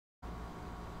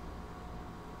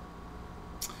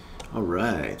All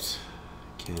right.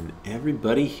 Can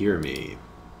everybody hear me?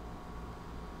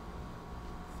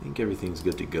 I think everything's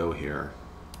good to go here.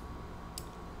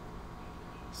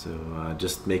 So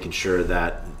just making sure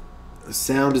that the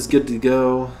sound is good to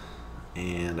go,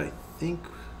 and I think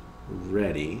we're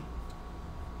ready.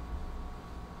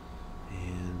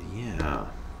 And yeah.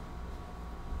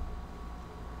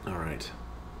 All right.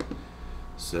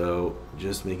 So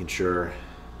just making sure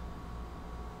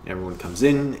everyone comes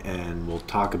in, and we'll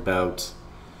talk about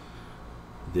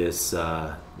this.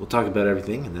 We'll talk about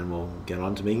everything, and then we'll get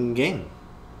on to making a game.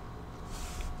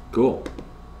 Cool.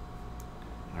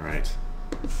 All right.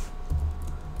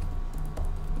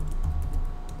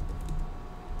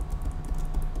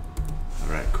 All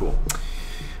right. Cool.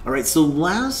 All right. So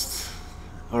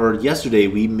yesterday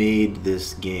we made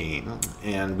this game,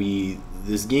 and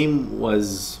this game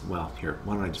was, well, here.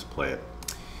 Why don't I just play it?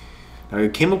 I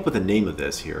came up with a name of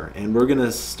this here, and we're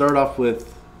gonna start off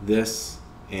with this,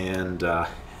 and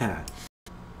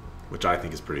which I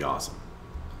think is pretty awesome.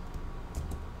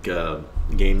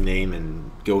 Game name,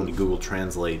 and go into Google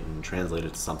Translate and translate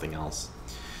it to something else.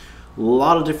 A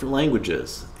lot of different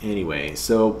languages. Anyway,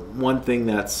 so one thing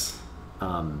that's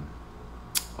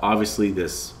obviously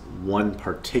this one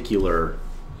particular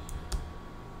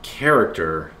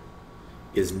character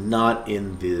is not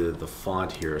in the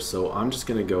font here, so I'm just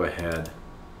gonna go ahead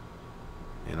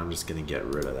and I'm just gonna get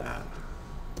rid of that.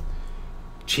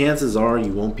 Chances are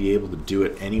you won't be able to do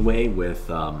it anyway with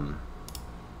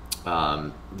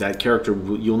that character.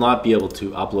 You'll not be able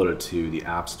to upload it to the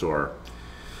App Store.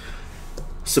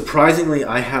 Surprisingly,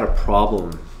 I had a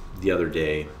problem the other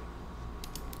day,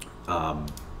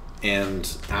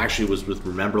 and actually was with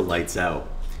Remember Lights Out.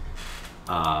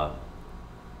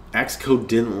 Xcode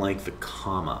didn't like the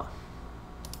comma.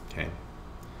 Okay,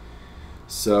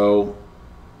 so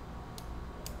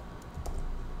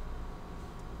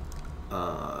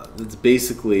that's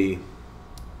basically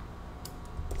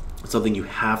something you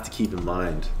have to keep in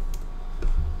mind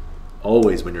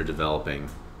always when you're developing.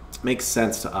 It makes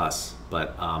sense to us,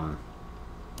 but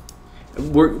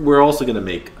we're also going to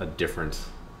make a different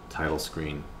title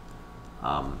screen.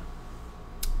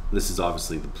 This is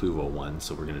obviously the Pluvo one,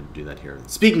 so we're going to do that here.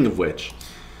 Speaking of which,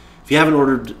 if you haven't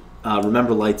ordered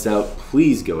Remember Lights Out,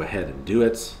 please go ahead and do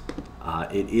it.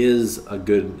 It is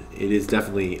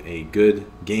definitely a good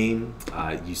game.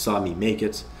 You saw me make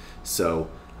it, so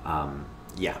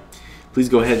yeah. Please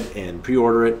go ahead and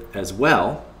pre-order it as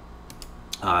well.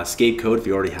 Escape code if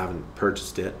you already haven't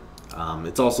purchased it.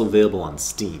 It's also available on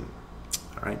Steam.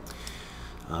 All right.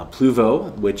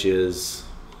 Pluvo, which is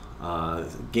a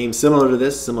game similar to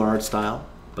this, similar art style,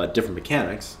 but different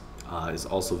mechanics, is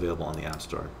also available on the App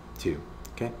Store too.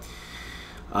 Okay.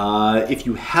 If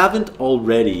you haven't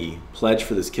already pledged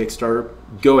for this Kickstarter,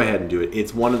 go ahead and do it.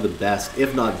 It's one of the best,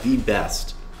 if not the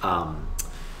best,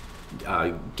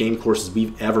 game courses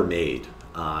we've ever made.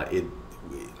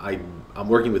 I'm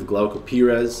working with Glauco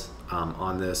Perez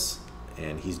on this,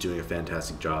 and he's doing a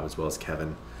fantastic job, as well as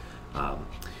Kevin.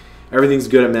 Everything's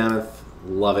good at Mammoth.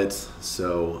 Love it.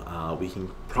 So we can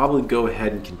probably go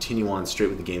ahead and continue on straight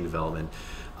with the game development.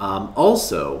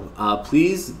 Also,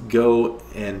 please go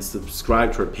and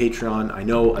subscribe to our Patreon. I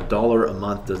know $1 a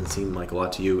month doesn't seem like a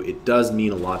lot to you. It does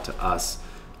mean a lot to us.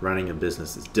 Running a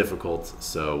business is difficult,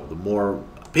 so the more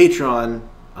Patreon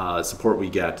support we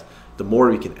get, the more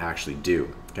we can actually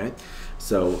do. Okay,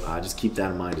 so just keep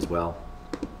that in mind as well.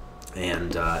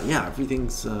 And yeah,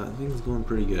 everything's going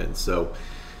pretty good. So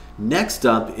next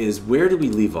up is, where do we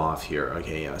leave off here?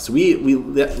 Okay, yeah. So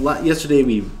yesterday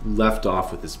we left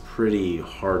off with this pretty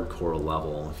hardcore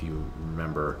level, if you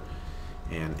remember,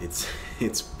 and it's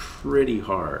pretty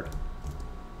hard.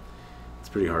 It's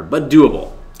pretty hard, but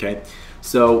doable. Okay,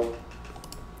 so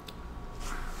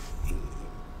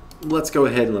let's go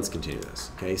ahead and let's continue this.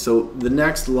 Okay, so the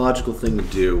next logical thing to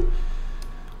do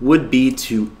would be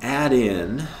to add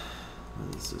in.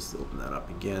 Let's just open that up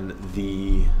again.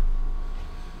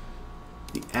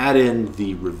 Add in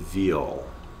the reveal.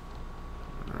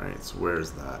 All right, so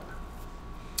where's that?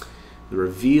 The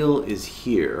reveal is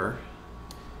here,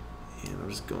 and I'm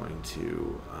just going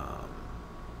to.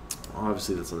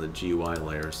 Obviously, that's on the GUI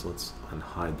layer, so let's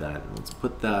unhide that, and let's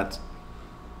put that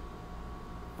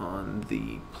on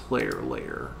the player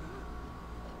layer.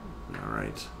 All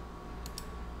right,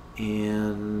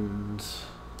 and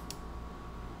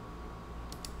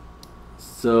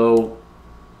so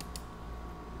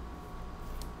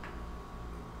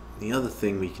the other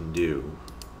thing we can do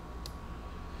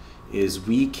is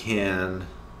we can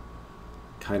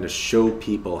kind of show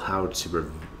people how this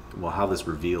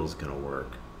reveal is going to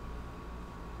work.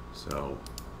 So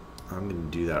I'm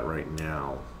going to do that right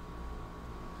now.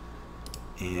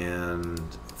 and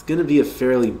it's going to be a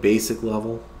fairly basic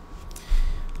level.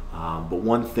 But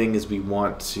one thing is we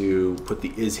want to put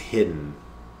the is hidden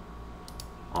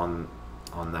on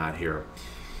that here.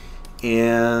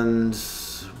 And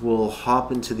we'll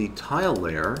hop into the tile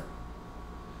layer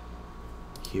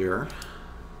here,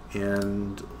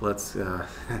 and let's don't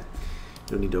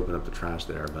need to open up the trash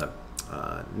there, but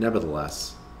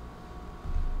nevertheless,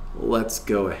 let's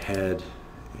go ahead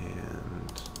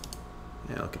and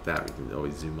yeah, look at that. We can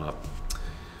always zoom up.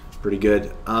 Pretty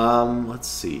good. Let's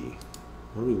see.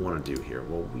 What do we want to do here?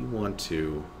 Well, we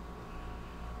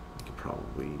could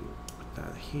probably put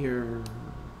that here,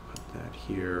 put that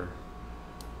here,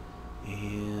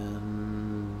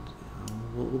 and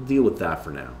we'll deal with that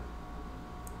for now.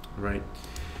 All right.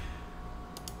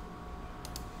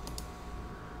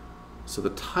 So the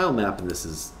tile map in this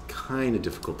is kind of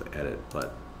difficult to edit, but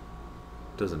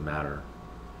it doesn't matter.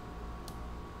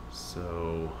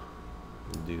 So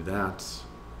we'll do that,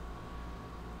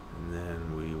 and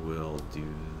then we will do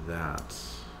that.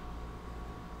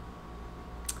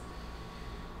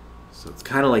 So it's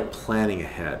kind of like planning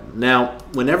ahead. Now,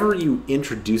 whenever you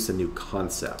introduce a new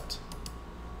concept,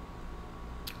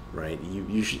 right,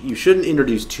 you shouldn't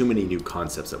introduce too many new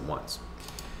concepts at once.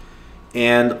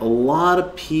 And a lot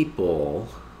of people,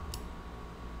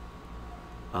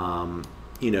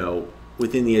 you know,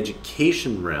 within the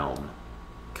education realm,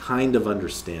 kind of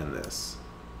understand this.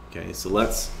 Okay, so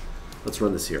let's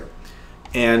run this here.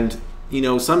 And you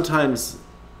know, sometimes,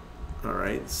 all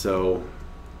right, so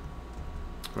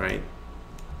right,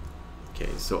 okay,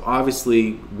 so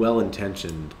obviously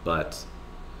well-intentioned, but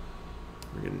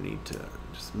we're gonna need to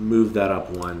just move that up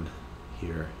one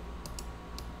here.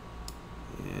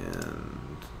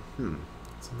 And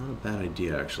it's not a bad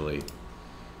idea actually.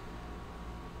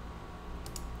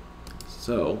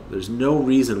 So there's no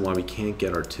reason why we can't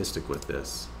get artistic with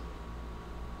this.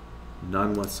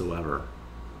 None whatsoever.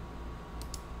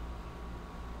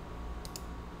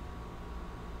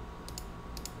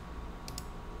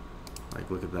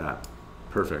 Like, look at that.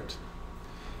 Perfect.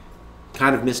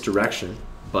 Kind of misdirection,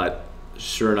 but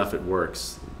sure enough it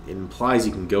works. It implies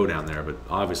you can go down there, but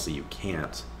obviously you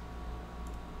can't.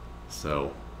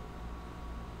 So,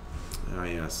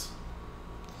 yes.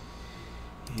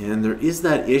 And there is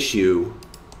that issue.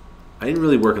 I didn't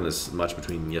really work on this much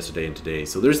between yesterday and today.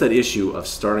 So there's that issue of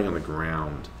starting on the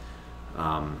ground.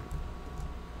 I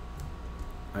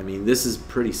mean, this is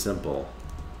pretty simple,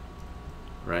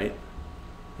 right?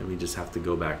 And we just have to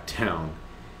go back down.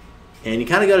 And you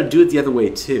kind of got to do it the other way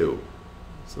too.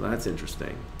 So that's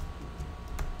interesting.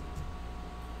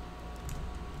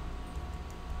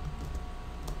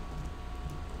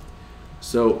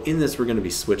 So in this, we're going to be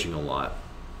switching a lot.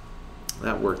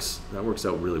 That works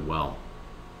out really well.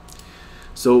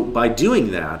 So by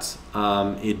doing that,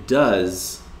 it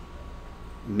does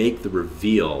make the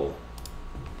reveal,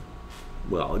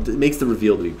 well, it makes the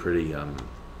reveal to be pretty,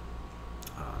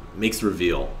 makes the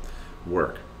reveal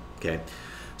work, okay?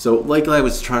 So like I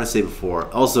was trying to say before,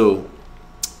 also,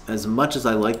 as much as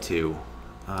I like to,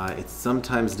 it's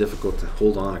sometimes difficult to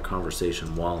hold on a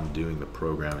conversation while I'm doing the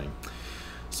programming.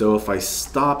 So if I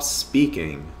stop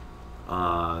speaking,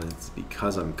 it's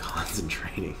because I'm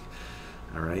concentrating.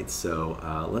 All right,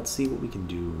 so let's see what we can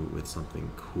do with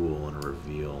something cool in a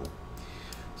reveal.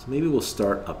 So maybe we'll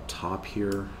start up top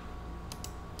here.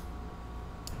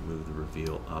 Move the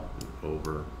reveal up and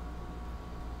over.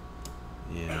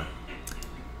 Yeah,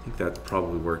 I think that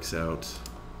probably works out.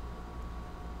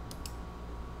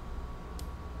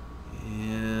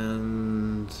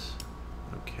 And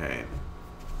okay,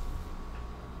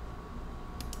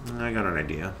 I got an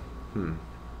idea.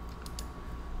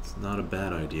 It's not a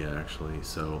bad idea actually.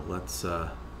 So let's go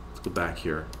back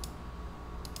here,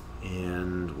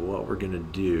 and what we're gonna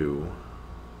do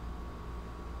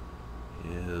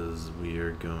is we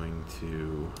are going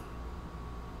to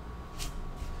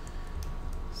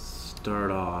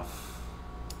start off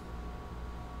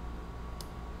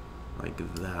like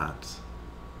that,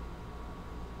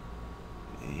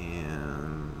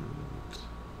 and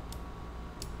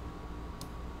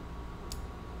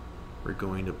we're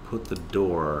going to put the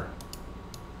door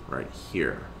right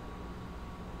here.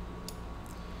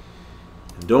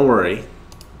 And don't worry,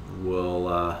 we'll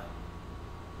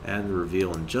add the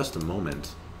reveal in just a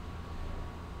moment,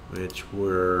 which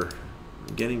we're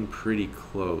getting pretty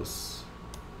close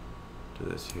to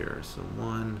this here. So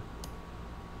 1,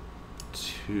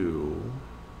 2,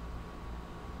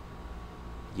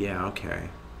 yeah, okay.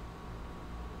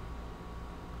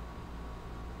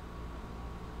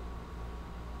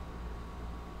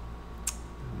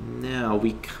 Now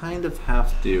we kind of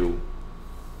have to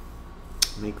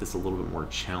make this a little bit more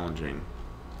challenging.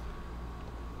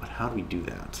 But how do we do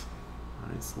that? All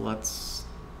right, so let's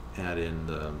add in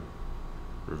the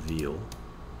reveal.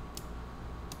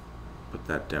 Put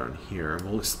that down here.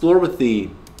 We'll explore the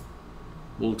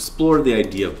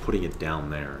idea of putting it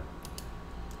down there.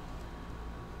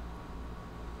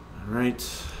 All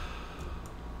right.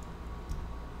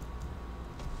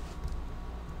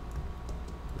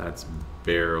 That's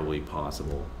barely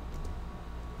possible.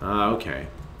 Okay.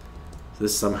 So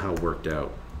this somehow worked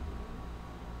out.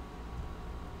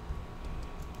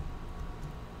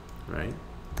 Right?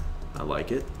 I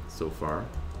like it so far.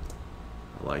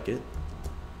 I like it.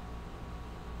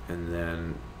 And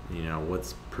then, you know,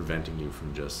 what's preventing you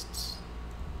from just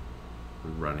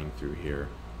running through here?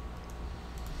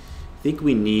 I think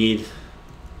we need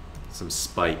some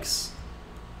spikes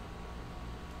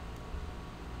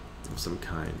of some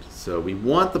kind. So we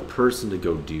want the person to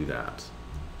go do that.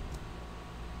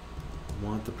 We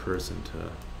want the person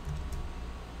to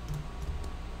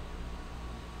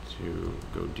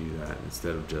go do that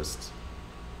instead of just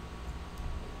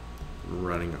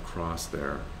running across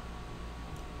there.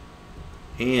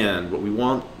 And what we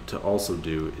want to also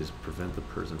do is prevent the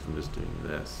person from just doing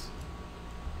this.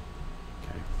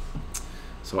 Okay.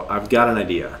 So I've got an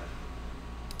idea.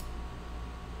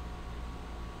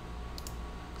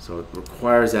 So it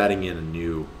requires adding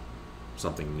in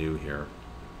something new here,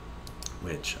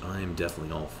 which I am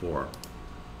definitely all for.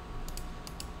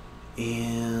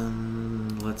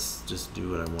 And let's just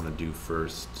do what I want to do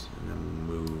first, and then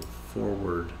move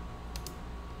forward.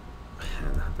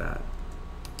 Not that,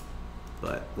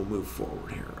 but we'll move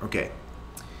forward here. Okay.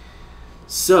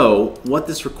 So what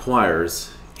this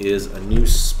requires is a new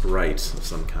sprite of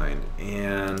some kind,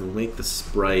 and we'll make the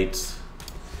sprite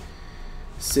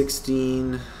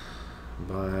 16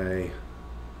 by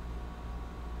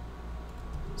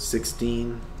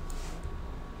 16.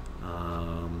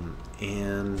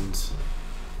 And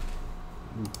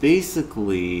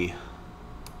basically,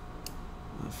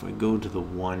 if I go to the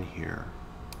 1 here,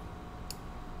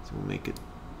 so we'll make it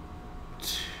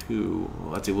 2.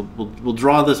 Let's see, we'll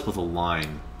draw this with a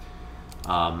line.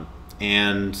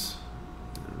 And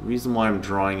the reason why I'm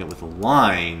drawing it with a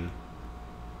line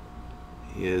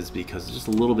is because it's just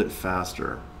a little bit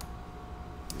faster.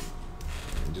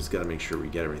 I just got to make sure we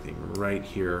get everything right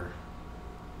here.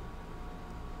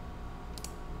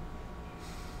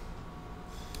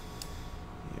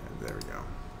 Yeah, there we go.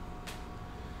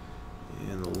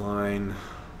 And the line,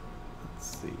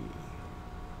 let's see.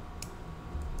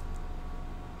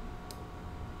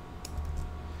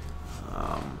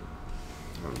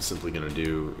 What I'm simply going to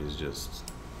do is just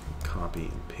copy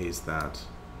and paste that.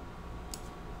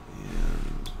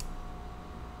 And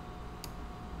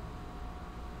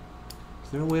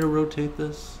is there a way to rotate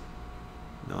this?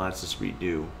 No, that's just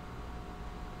redo.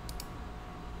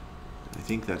 I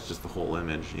think that's just the whole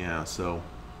image. Yeah, so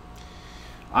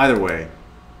either way,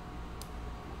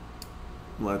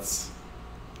 let's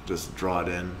just draw it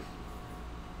in.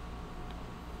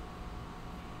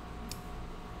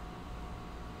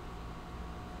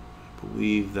 I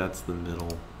believe that's the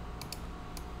middle.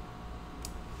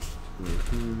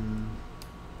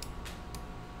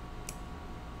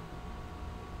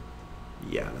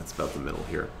 Yeah, that's about the middle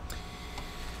here.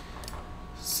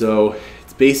 So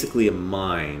it's basically a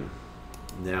mine.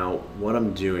 Now what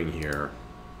I'm doing here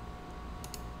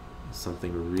is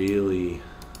something really...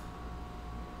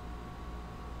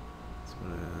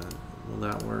 will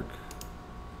that work?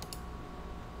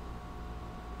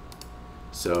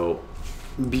 So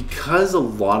because a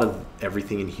lot of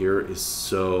everything in here is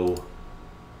so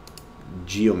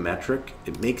geometric,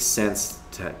 it makes sense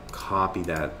to copy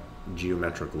that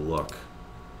geometric look.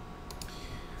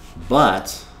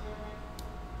 But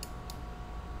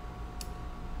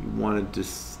you want to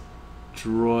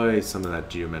destroy some of that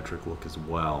geometric look as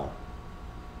well.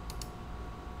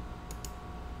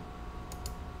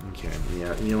 Okay,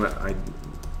 yeah, you know what,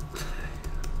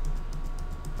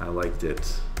 I liked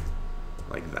it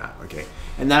like that. Okay,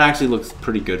 and that actually looks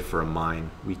pretty good for a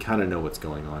mine. We kind of know what's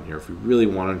going on here. If we really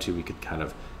wanted to, we could kind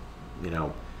of, you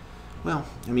know, well,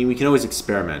 I mean, we can always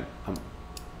experiment.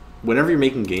 Whenever you're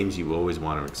making games, you always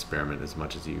want to experiment as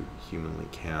much as you humanly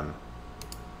can.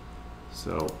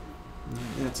 So,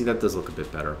 yeah, see, that does look a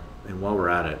bit better. And while we're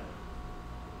at it,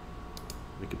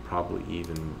 we could probably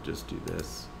even just do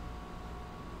this.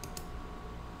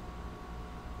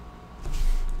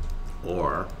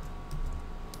 Or,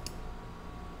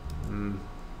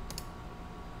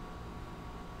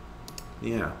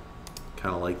 yeah,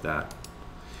 kind of like that.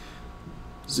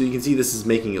 So you can see this is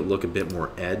making it look a bit more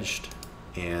edged,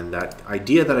 and that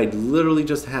idea that I literally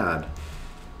just had a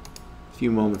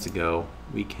few moments ago,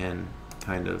 we can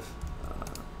kind of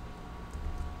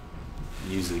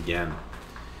use it again.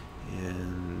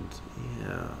 And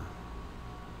yeah.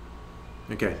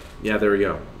 Okay, yeah, there we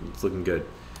go. It's looking good.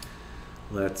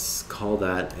 Let's call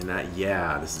that, and that,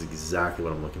 yeah, this is exactly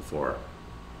what I'm looking for,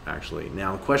 actually.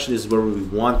 Now, the question is whether we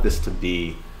want this to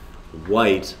be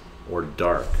white or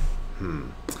dark.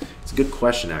 It's a good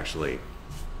question, actually.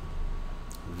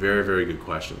 Very, very good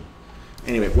question.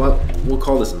 Anyway, well, we'll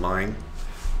call this mine.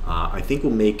 I think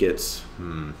we'll make it,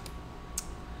 I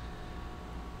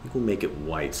think we'll make it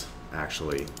white,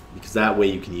 actually, because that way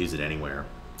you can use it anywhere.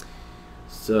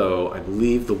 So I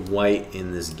believe the white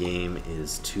in this game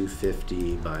is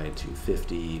 250 by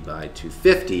 250 by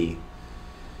 250.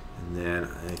 And then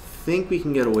I think we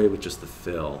can get away with just the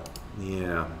fill.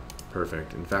 Yeah,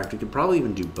 perfect. In fact, we could probably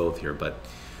even do both here, but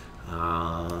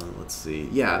let's see.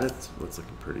 Yeah, that's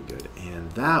looking pretty good.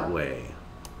 And that way,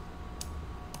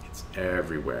 it's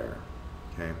everywhere.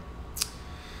 Okay.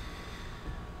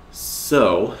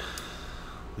 So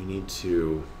we need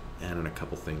to add in a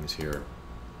couple things here.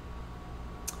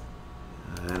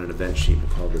 And an event sheet, we'll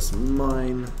call this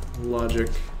mine logic.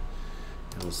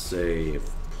 And we'll say if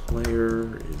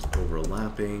player is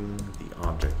overlapping the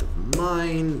object of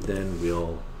mine, then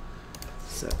we'll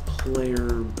set player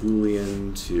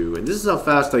boolean to, and this is how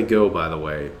fast I go, by the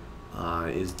way,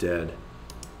 is dead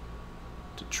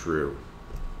to true.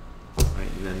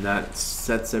 Right, and then that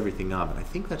sets everything up, and I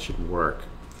think that should work.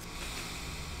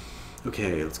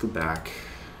 Okay, let's go back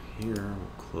here.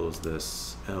 We'll close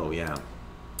this. Oh yeah.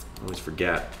 Always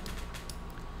forget.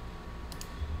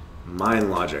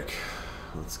 Mine logic.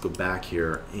 Let's go back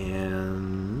here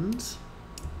and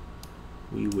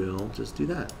we will just do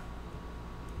that.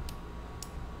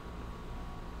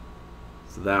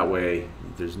 So that way,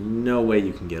 there's no way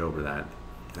you can get over that.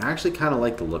 I actually kind of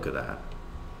like the look of that.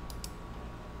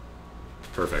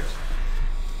 Perfect.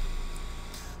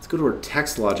 Let's go to our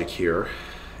text logic here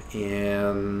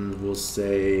and we'll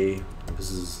say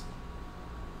this is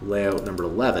layout number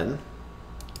 11,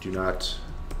 do not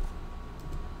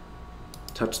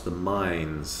touch the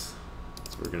mines.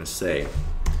 That's what we're going to say.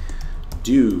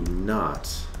 Do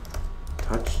not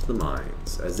touch the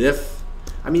mines. As if,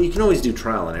 I mean, you can always do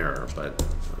trial and error, but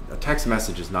a text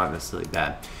message is not necessarily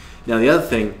bad. Now, the other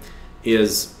thing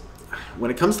is when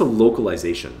it comes to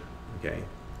localization, okay,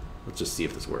 let's just see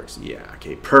if this works. Yeah,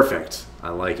 okay, perfect. I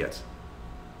like it.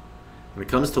 When it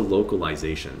comes to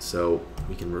localization, so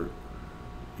we can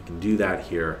do that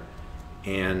here,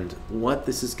 and what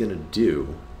this is going to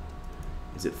do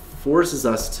is it forces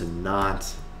us to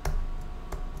not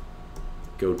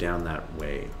go down that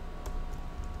way.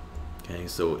 Okay,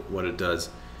 so what it does,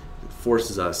 it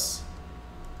forces us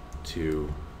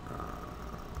to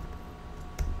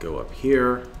go up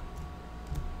here,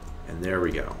 and there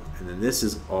we go. And then this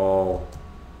is all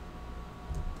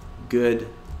good.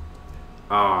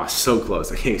 Ah, so close.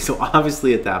 Okay, so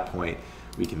obviously at that point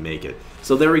we can make it.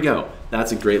 So there we go.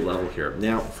 That's a great level here.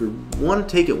 Now, if we want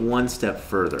to take it one step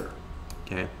further,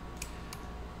 okay,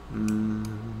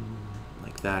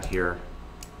 like that here,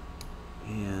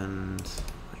 and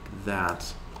like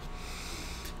that.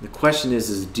 The question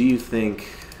is do you think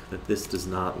that this does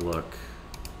not look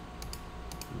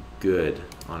good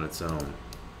on its own?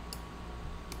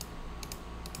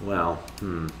 Well,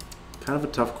 kind of a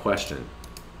tough question.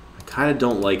 I kind of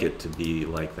don't like it to be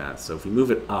like that. So if we move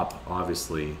it up,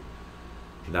 obviously,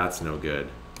 that's no good.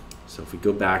 So if we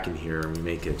go back in here and we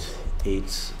make it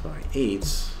 8 by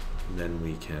 8, then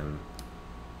we can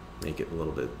make it a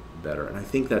little bit better. And I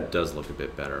think that does look a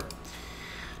bit better.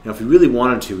 Now, if we really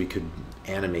wanted to, we could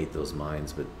animate those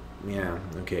mines, but yeah,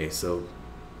 okay, so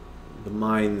the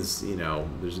mines, you know,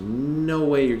 there's no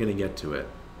way you're going to get to it.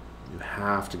 You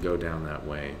have to go down that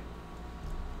way.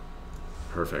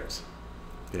 Perfect.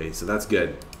 Okay, so that's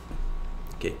good.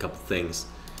 Okay, a couple things.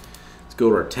 Let's go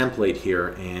to our template here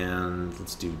and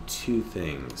let's do two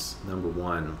things. Number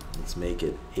one, let's make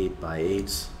it 8 by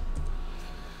 8.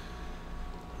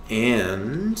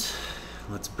 And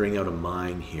let's bring out a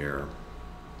mine here.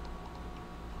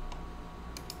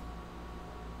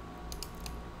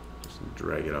 Just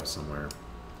drag it up somewhere.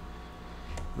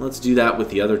 Let's do that with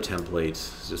the other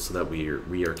template just so that we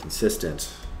are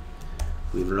consistent.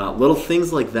 Believe it or not, little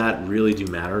things like that really do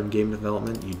matter in game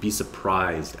development. You'd be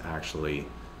surprised, actually,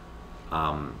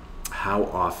 how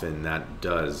often that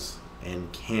does and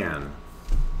can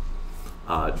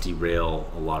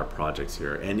derail a lot of projects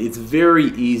here. And it's very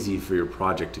easy for your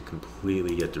project to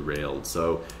completely get derailed.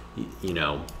 So, you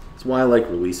know, that's why I like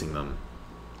releasing them.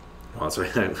 Oh, sorry,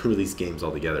 I release games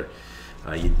altogether.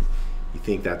 You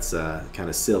think that's kind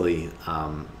of silly,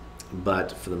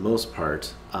 but for the most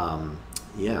part,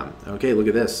 yeah. Okay, look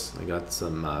at this. I got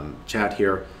some chat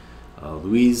here.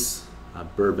 Louise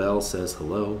Burbell says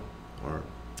hello, or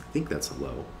I think that's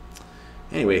hello.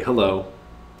 Anyway, hello.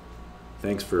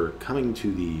 Thanks for coming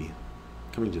to the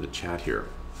chat here.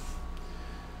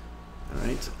 All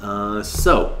right.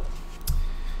 So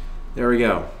there we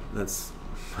go. That's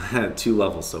 2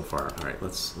 levels so far. All right.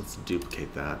 Let's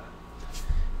duplicate that.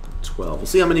 12. We'll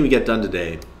see how many we get done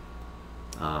today.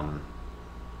 And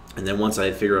then once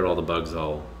I figure out all the bugs,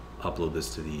 I'll upload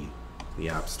this to the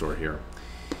App Store here.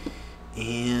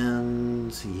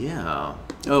 And yeah.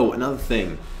 Oh, another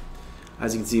thing.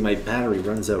 As you can see, my battery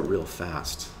runs out real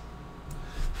fast.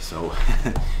 So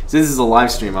since this is a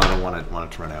live stream, I don't want it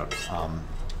to run out.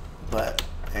 But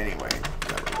anyway,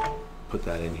 gotta put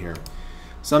that in here.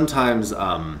 Sometimes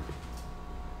you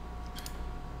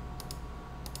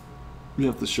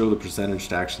have to show the percentage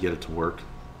to actually get it to work.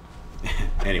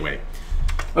 Anyway,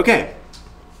 okay.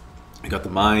 I got the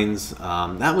mines.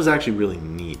 That was actually really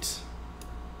neat.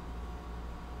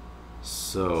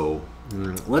 So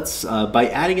let's by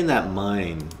adding in that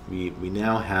mine, we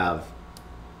now have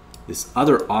this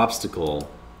other obstacle,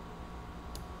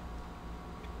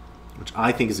 which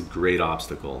I think is a great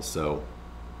obstacle. So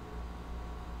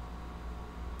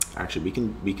actually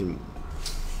we can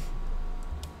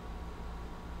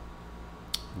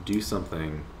do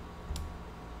something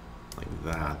like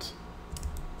that.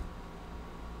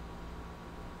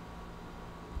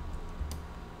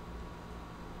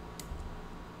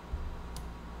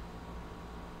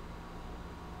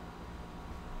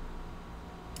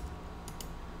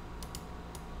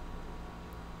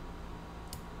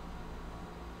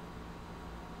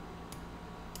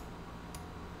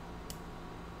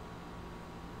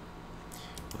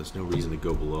 There's no reason to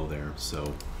go below there.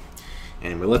 So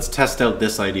anyway, let's test out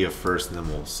this idea first, and then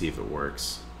we'll see if it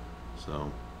works.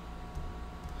 So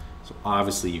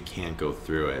obviously you can't go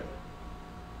through it,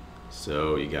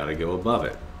 so you got to go above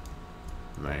it,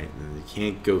 right? And you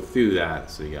can't go through that,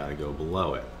 so you got to go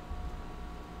below it.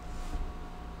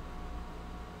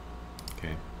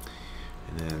 Okay,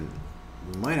 and then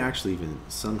we might actually even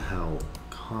somehow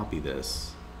copy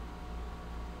this,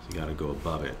 so you got to go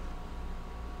above it.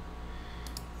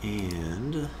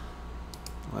 And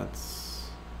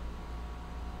let's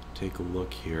take a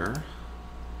look here.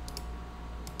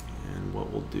 And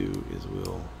what we'll do is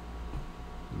we'll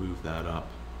move that up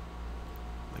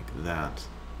like that.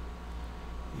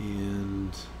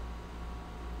 And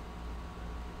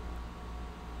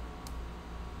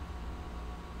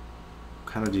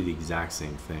kind of do the exact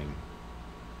same thing.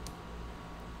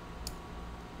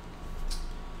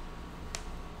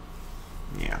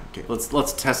 Yeah, okay,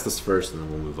 let's test this first and then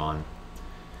we'll move on.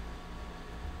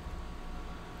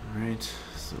 All right,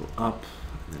 so up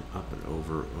and then up and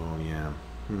over. Oh yeah.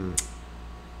 Can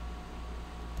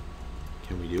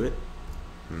we do it?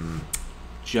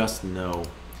 Just no.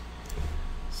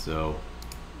 So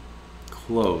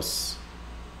close,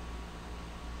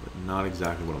 but not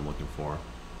exactly what I'm looking for.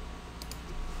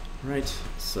 All right,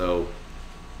 so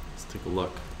let's take a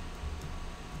look.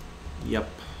 Yep.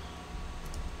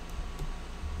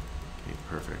 Okay,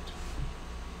 perfect.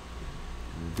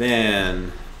 And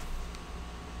then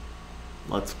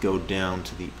let's go down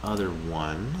to the other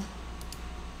one.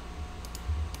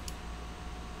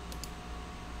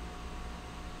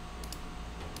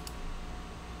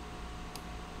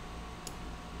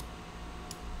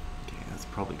 Okay, that's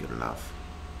probably good enough.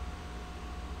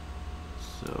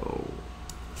 So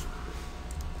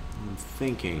I'm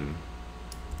thinking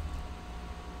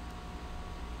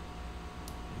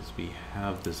is we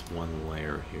have this one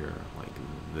layer here like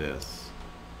this.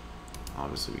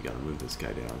 Obviously we got to move this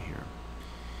guy down here.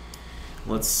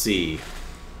 Let's see,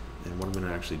 and what I'm going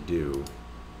to actually do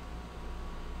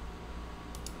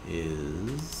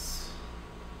is,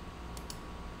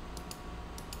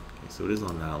 okay, so it is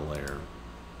on that layer.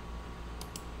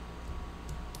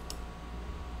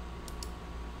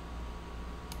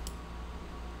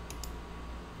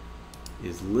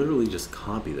 Is literally just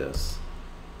copy this,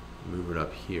 move it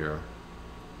up here.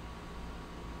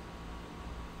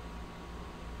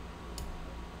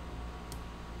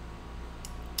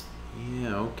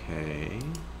 Yeah, okay.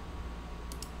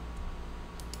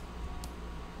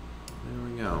 There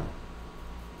we go.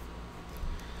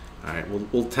 All right,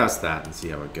 we'll test that and see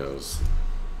how it goes.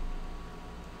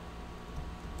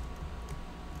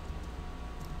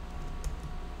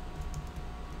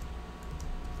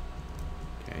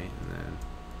 Okay, and then,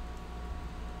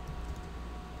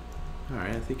 all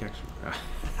right, I think actually,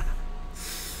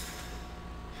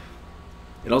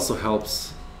 it also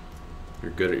helps if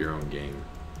you're good at your own game.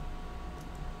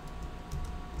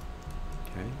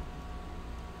 Okay.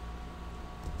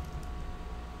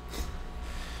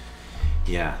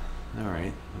 Yeah, all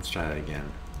right, let's try that again.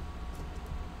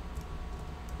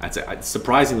 I'd say,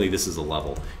 surprisingly, this is a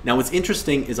level. Now, what's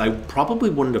interesting is I probably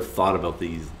wouldn't have thought about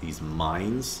these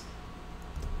mines.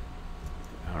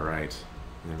 All right,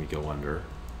 and then we go under,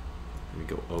 and we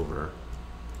go over,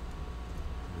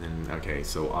 and then, okay,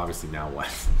 so obviously now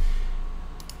what?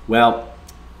 Well,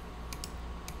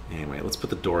 anyway, let's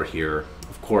put the door here,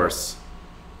 of course,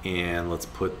 and let's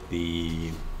put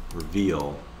the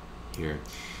reveal here.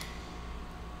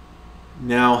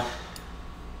 Now,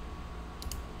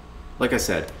 like I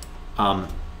said, I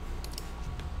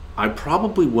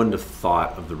probably wouldn't have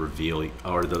thought of the reveal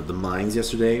or the mines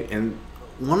yesterday. And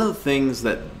one of the things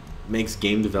that makes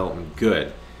game development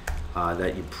good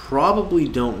that you probably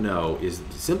don't know is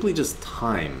simply just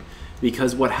time.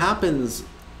 Because what happens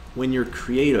when you're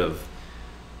creative,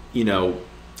 you know,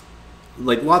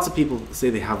 like lots of people say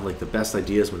they have like the best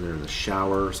ideas when they're in the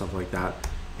shower or something like that.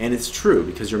 And it's true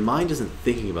because your mind isn't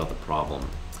thinking about the problem.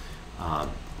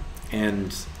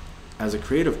 And as a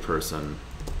creative person,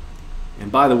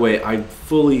 and by the way, I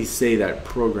fully say that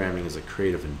programming is a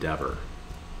creative endeavor.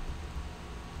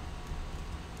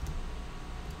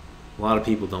 A lot of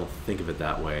people don't think of it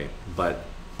that way, but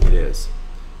it is.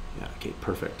 Yeah, okay,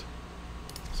 perfect.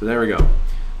 So there we go.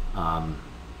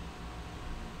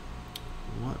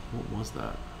 What was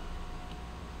that?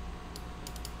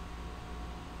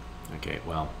 Okay,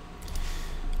 well,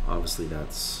 obviously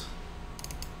that's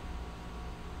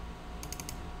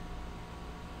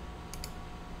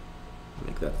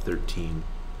make that 13.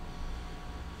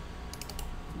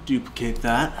 Duplicate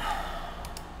that.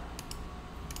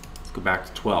 Let's go back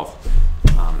to 12.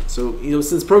 So, you know,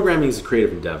 since programming is a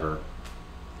creative endeavor,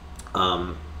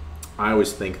 I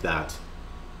always think that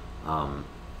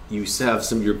you have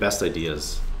some of your best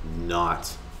ideas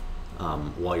not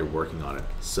while you're working on it.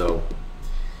 So,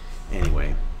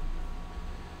 anyway,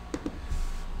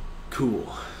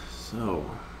 cool. So,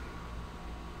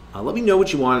 let me know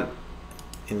what you want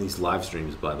in these live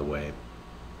streams, by the way.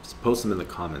 Just post them in the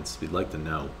comments. We'd like to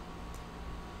know.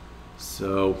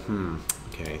 So,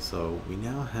 okay, so we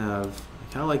now have,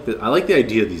 I like the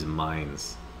idea of these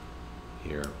mines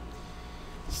here.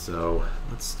 So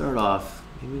let's start off,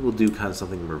 maybe we'll do kind of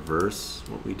something in reverse,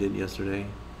 what we did yesterday.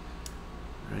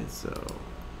 All right, so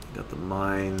we got the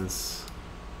mines.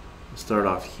 We'll start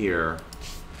off here.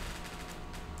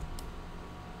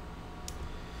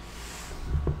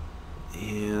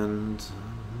 And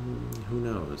who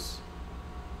knows?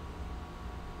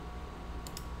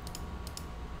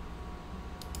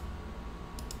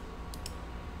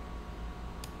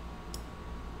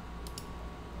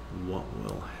 What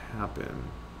will happen?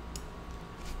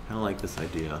 Kind of like this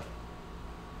idea.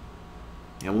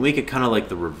 Yeah, we'll make it kind of like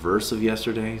the reverse of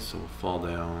yesterday. So we'll fall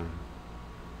down.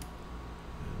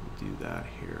 And we'll do that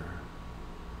here.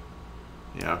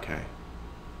 Yeah, okay.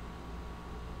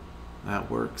 That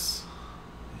works.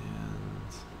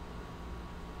 And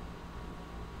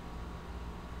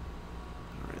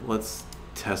all right, let's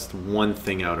test one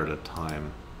thing out at a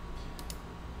time.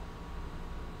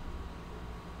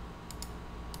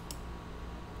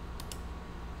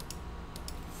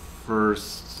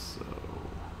 First, so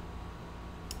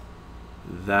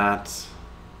that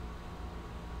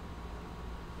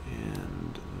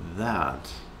and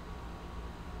that.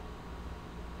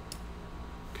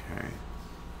 Okay.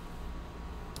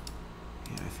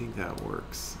 Yeah, I think that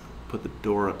works. Put the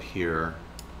door up here,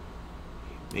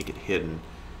 make it hidden.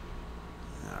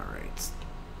 All right.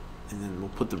 And then we'll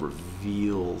put the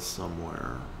reveal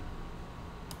somewhere.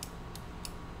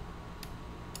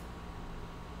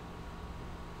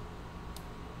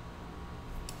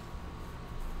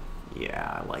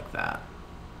 Yeah, I like that.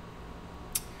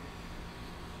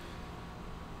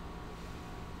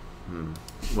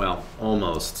 Well,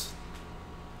 almost.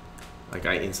 Like,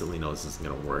 I instantly know this isn't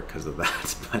going to work because of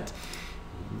that, but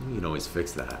you can always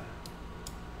fix that.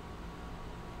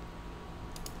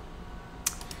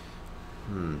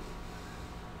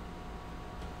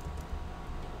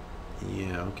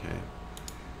 Yeah, okay.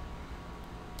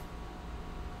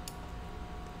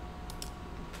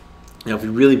 Now, if we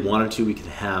really wanted to, we could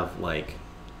have, like,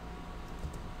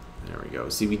 there we go.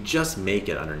 See, we just make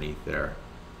it underneath there.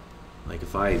 Like,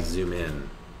 if I zoom in,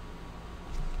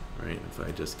 right, if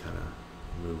I just kind of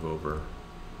move over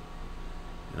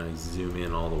and I zoom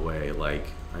in all the way, like,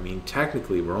 I mean,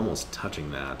 technically, we're almost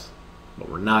touching that, but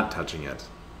we're not touching it,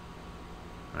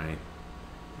 right?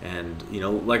 And, you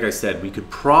know, like I said, we could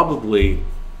probably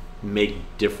make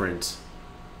different,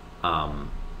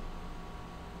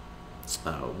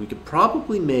 we could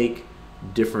probably make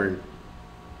different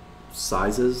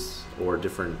sizes or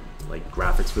different like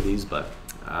graphics for these, but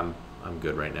I'm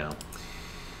good right now.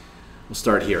 We'll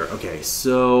start here. Okay,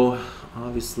 so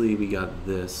obviously we got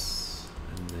this,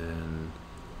 and And then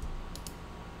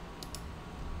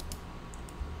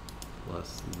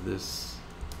plus this,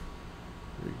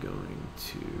 we're going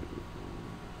to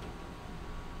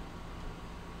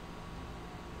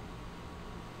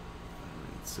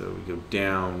so we go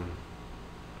down,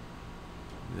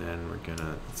 then we're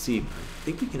gonna, let's see, I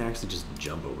think we can actually just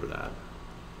jump over that.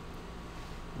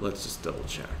 Let's just double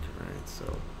check, right?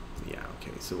 So, yeah,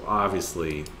 okay, so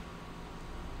obviously,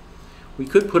 we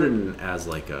could put it in as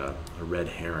like a red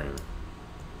herring,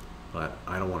 but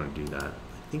I don't want to do that.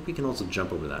 I think we can also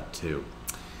jump over that too.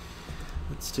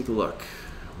 Let's take a look.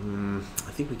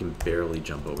 I think we can barely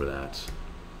jump over that.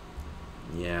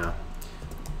 Yeah.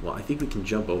 Well, I think we can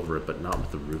jump over it, but not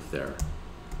with the roof there.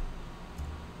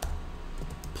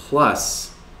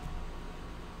 Plus,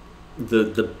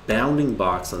 the bounding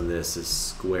box on this is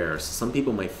square, so some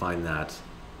people might find that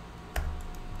a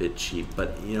bit cheap.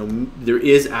 But you know, there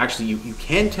is actually you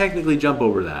can technically jump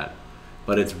over that,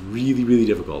 but it's really, really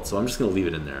difficult. So I'm just going to leave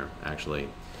it in there, actually.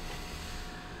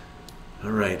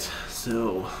 All right,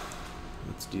 so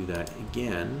let's do that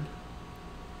again.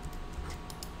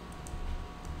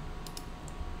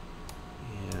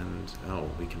 And, oh,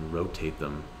 we can rotate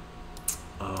them.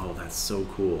 Oh, that's so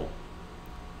cool.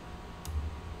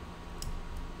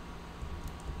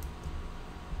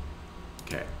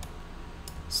 Okay.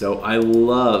 So I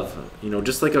love, you know,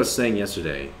 just like I was saying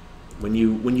yesterday, when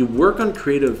you work on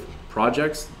creative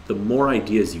projects, the more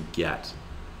ideas you get.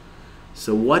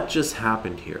 So what just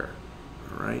happened here?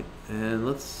 All right, and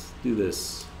let's do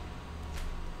this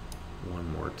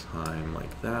one more time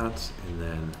like that, and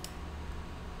then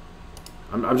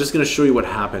I'm just going to show you what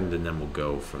happened, and then we'll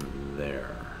go from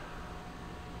there.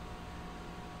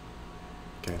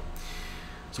 Okay.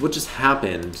 So what just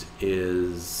happened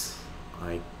is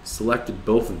I selected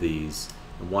both of these,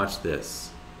 and watch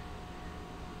this.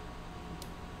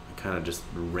 I kind of just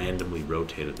randomly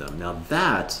rotated them. Now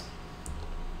that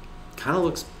kind of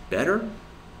looks better.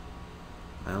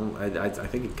 I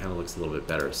think it kind of looks a little bit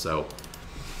better. So,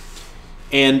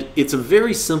 and it's a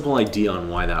very simple idea on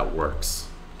why that works.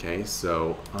 Okay,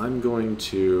 so I'm going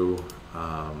to,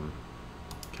 can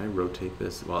I rotate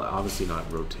this? Well, obviously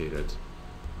not rotate it.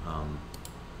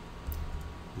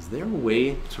 Is there a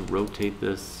way to rotate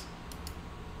this?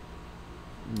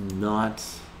 Not.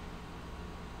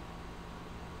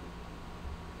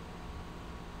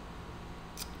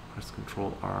 Press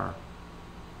Control R.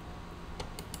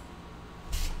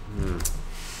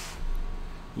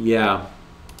 Yeah,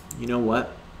 you know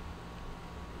what?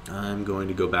 I'm going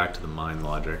to go back to the mine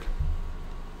logic.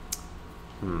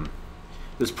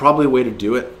 There's probably a way to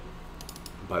do it,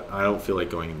 but I don't feel like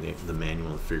going in the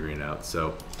manual and figuring it out.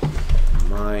 So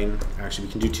mine, actually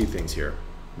we can do two things here.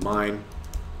 Mine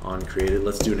on created,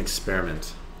 let's do an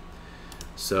experiment.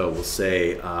 So we'll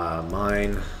say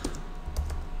mine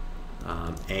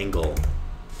angle,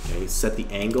 okay, set the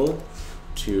angle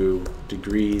to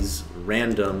degrees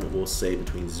random, we'll say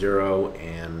between 0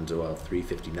 and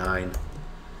 359,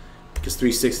 because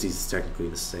 360 is technically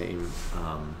the same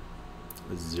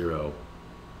as 0.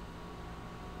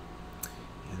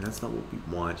 And that's not what we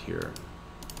want here.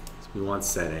 So we want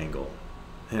set angle.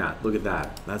 Yeah, look at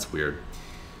that. That's weird.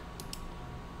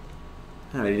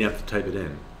 I didn't have to type it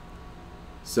in.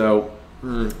 So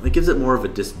it gives it more of a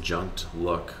disjunct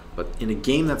look. But in a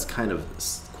game that's kind of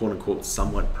quote-unquote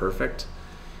somewhat perfect,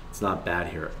 it's not bad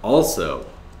here. Also,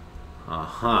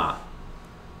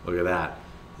 look at that.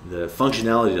 The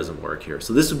functionality doesn't work here.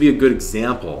 So this would be a good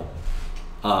example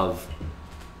of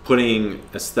putting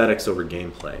aesthetics over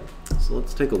gameplay. So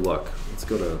let's take a look. Let's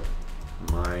go to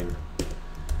mine.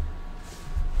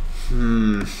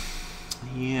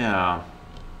 Yeah.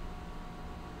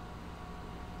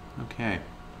 Okay.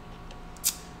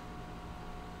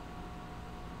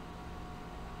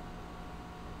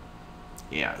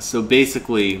 Yeah, so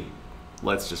basically,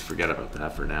 let's just forget about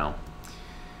that for now.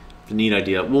 The neat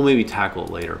idea, we'll maybe tackle it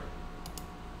later.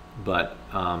 But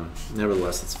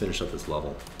nevertheless, let's finish up this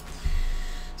level.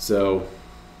 So,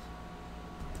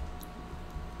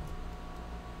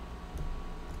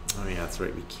 oh yeah, that's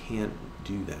right, we can't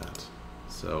do that.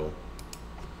 So,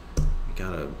 we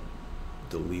gotta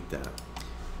delete that.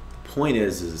 The point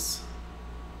is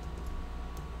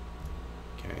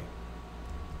okay.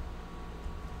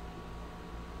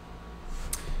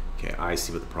 Okay, I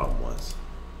see what the problem was.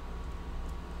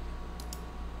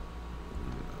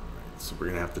 Alright, so we're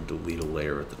gonna have to delete a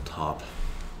layer at the top.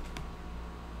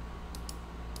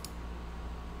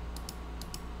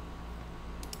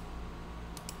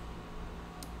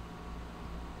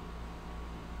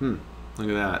 Look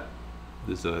at that.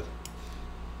 There's a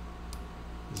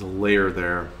layer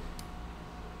there.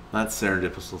 That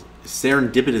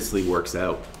serendipitously works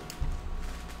out.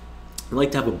 I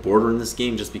like to have a border in this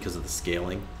game just because of the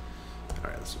scaling. All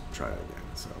right, let's try it again.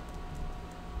 So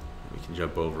we can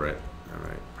jump over it. All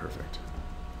right, perfect.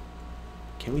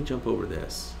 Can we jump over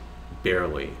this?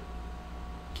 Barely.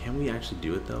 Can we actually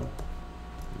do it though?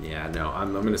 Yeah, no,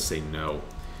 I'm going to say no.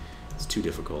 It's too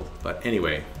difficult. But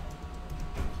anyway,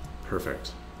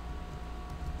 perfect.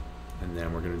 And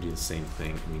then we're going to do the same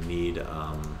thing. We need,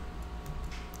 yeah,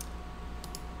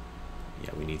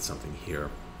 we need something here.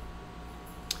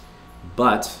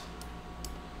 But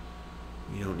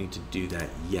we don't need to do that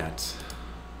yet.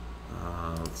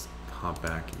 Let's hop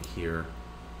back in here.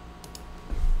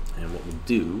 And what we'll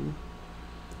do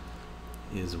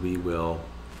is we will,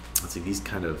 let's see, these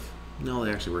kind of, no,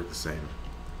 they actually work the same.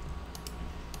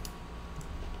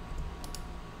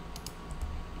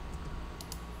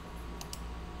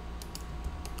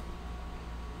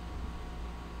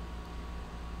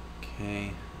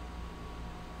 Okay.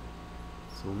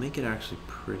 So we'll make it actually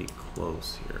pretty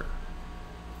close here.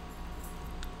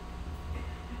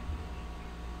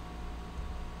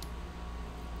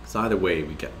 So either way,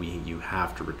 you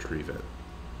have to retrieve it.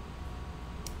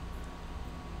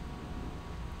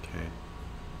 Okay.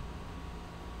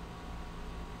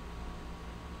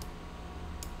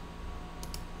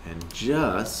 And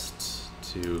just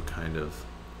to kind of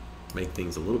make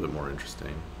things a little bit more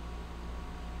interesting,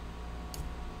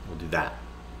 we'll do that.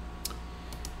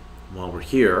 While we're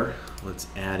here, let's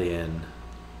add in,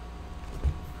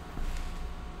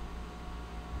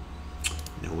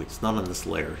 no, it's not on this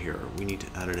layer here. We need to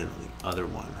add it in on the other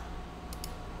one.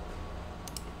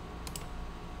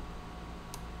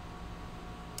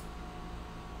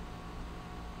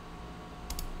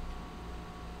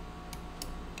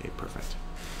 Okay, perfect.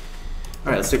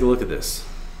 All right, let's take a look at this.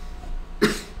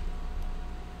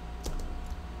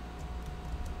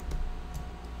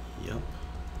 Yep.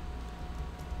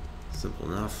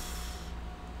 Simple enough.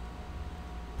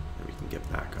 And we can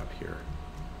get back up here.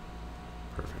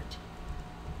 Perfect.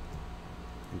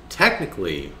 And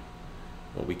technically,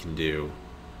 what we can do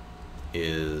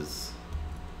is,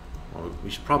 well, we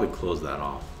should probably close that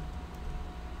off.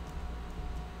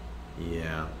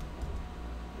 Yeah.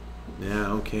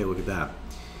 Yeah, okay, look at that.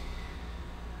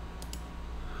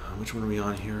 Which one are we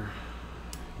on here?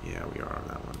 Yeah, we are on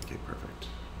that one. Okay, perfect.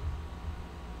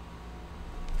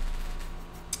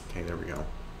 Okay, there we go.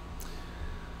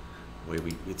 Wait,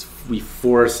 we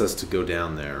force us to go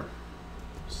down there.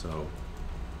 So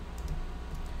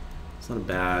it's not a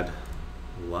bad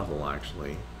level,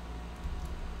 actually.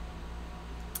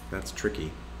 That's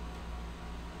tricky.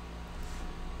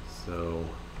 So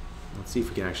let's see if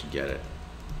we can actually get it.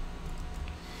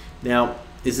 Now,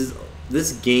 is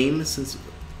this game, since,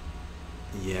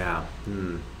 yeah,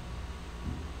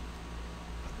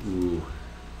 ooh,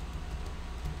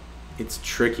 it's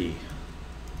tricky,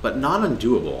 but not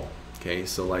undoable. Okay,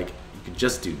 so like you could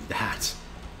just do that,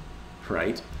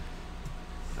 right?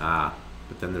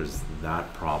 But then there's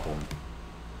that problem.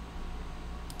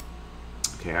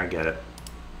 Okay, I get it.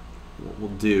 What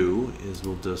we'll do is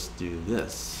we'll just do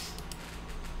this.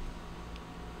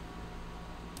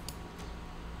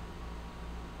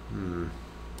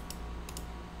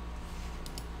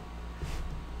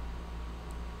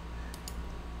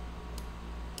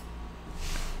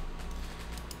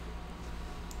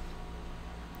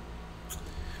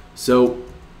 So,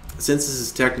 since this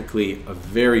is technically a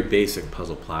very basic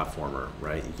puzzle platformer,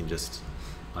 right? You can just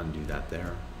undo that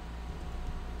there.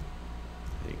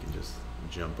 And you can just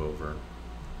jump over.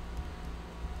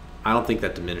 I don't think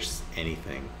that diminishes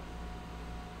anything.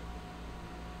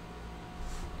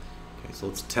 Okay, so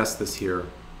let's test this here.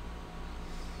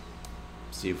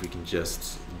 See if we can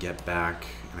just get back.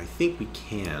 And I think we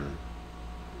can.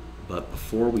 But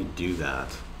before we do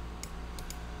that,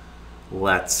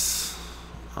 let's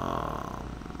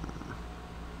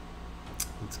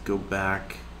go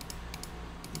back,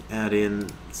 add in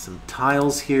some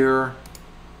tiles here,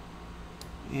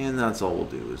 and that's all we'll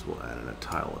do is we'll add in a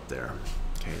tile up there.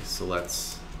 Okay, so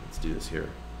let's do this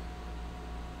here.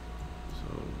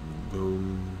 So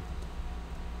boom.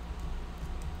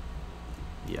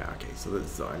 Yeah, okay, so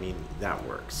that's, I mean, that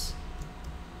works.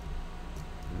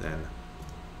 And then,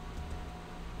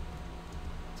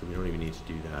 so we don't even need to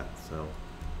do that, so.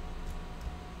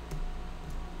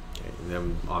 Okay, and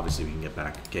then obviously we can get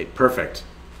back. Okay, perfect.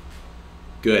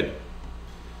 Good.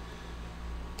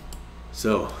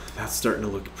 So that's starting to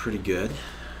look pretty good.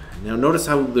 Now notice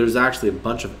how there's actually a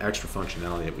bunch of extra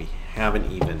functionality that we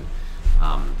haven't even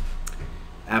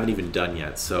done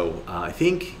yet. So I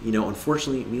think, you know,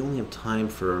 unfortunately we only have time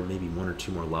for maybe 1 or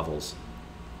 2 more levels,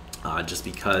 just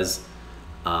because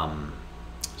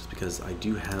because I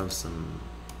do have some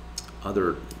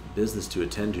other business to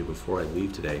attend to before I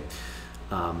leave today.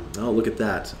 Oh, look at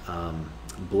that.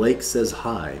 Blake says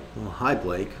hi. Well, hi,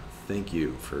 Blake. Thank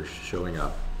you for showing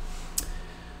up.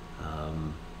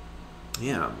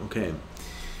 Yeah, okay.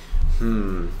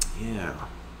 Yeah.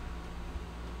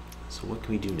 So what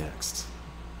can we do next?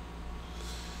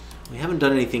 We haven't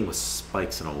done anything with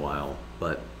spikes in a while,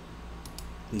 but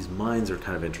these mines are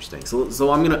kind of interesting.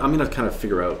 So I'm gonna kind of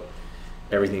figure out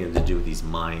everything to do with these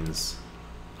mines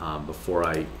before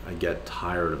I get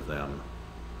tired of them.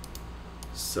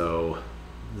 So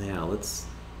yeah,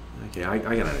 okay, I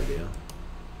got an idea.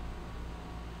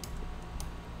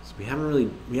 So we haven't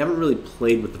really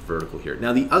played with the vertical here.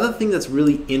 Now the other thing that's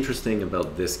really interesting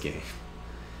about this game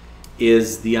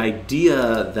is the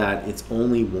idea that it's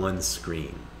only one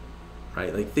screen,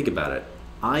 right? Like, think about it.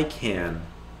 I can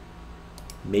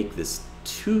make this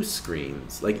 2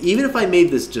 screens. Like, even if I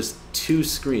made this just 2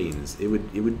 screens, it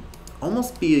would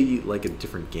almost be like a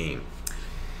different game.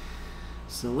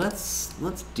 So let's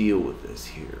deal with this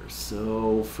here.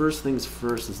 So first things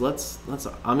first is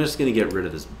I'm just gonna get rid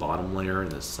of this bottom layer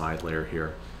and this side layer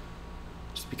here,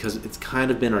 just because it's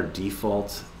kind of been our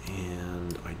default,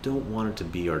 and I don't want it to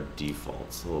be our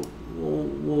default. So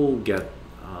we'll get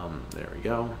there we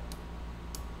go.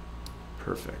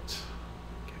 Perfect.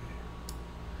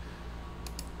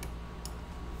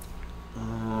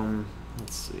 Okay.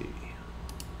 Let's see.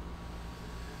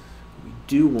 We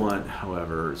do want,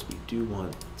 however, is we do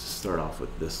want to start off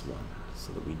with this one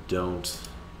so that we don't.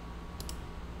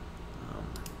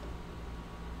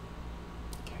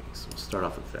 Okay, so we'll start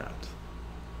off with that.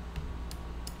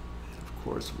 And of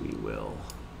course, we will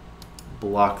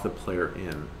block the player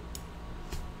in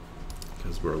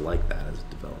because we're like that as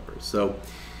developers. So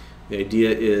the idea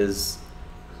is,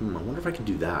 I wonder if I can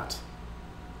do that.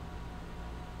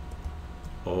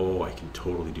 Oh, I can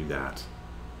totally do that.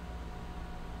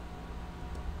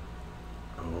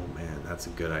 Oh man, that's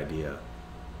a good idea.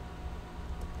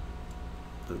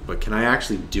 But can I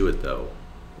actually do it though?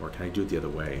 Or can I do it the other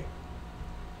way?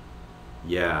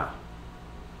 Yeah.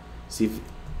 See if,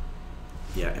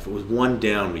 yeah, if it was one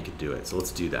down, we could do it. So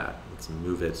let's do that. Let's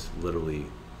move it literally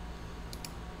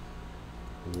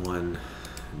one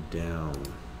down.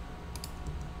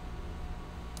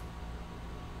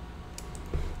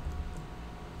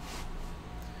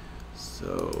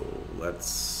 So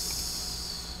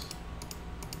let's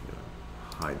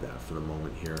hide that for the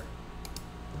moment here.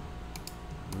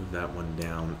 Move that one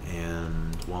down,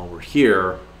 and while we're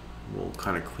here, we'll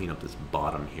kind of clean up this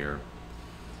bottom here.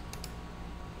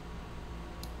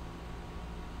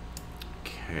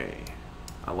 Okay,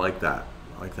 I like that.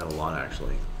 I like that a lot,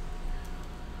 actually.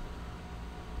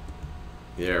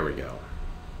 There we go.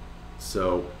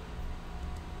 So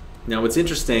now what's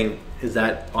interesting is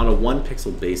that on a 1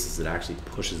 pixel basis, it actually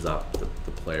pushes up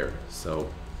the player. So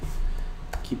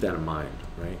keep that in mind,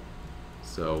 right?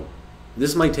 So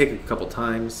this might take a couple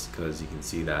times because you can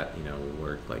see that, you know,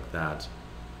 work like that.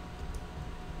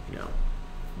 You know,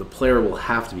 the player will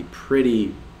have to be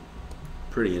pretty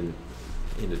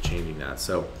into changing that.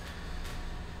 So,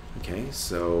 okay,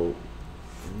 so,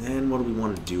 and then what do we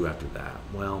want to do after that?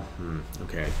 Well,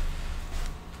 okay.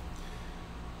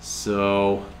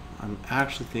 So I'm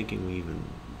actually thinking we even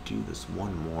do this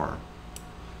one more.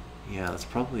 Yeah, that's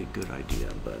probably a good idea,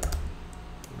 but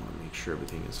I want to make sure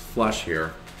everything is flush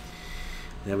here.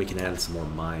 And then we can add some more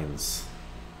mines.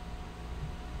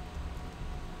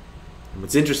 And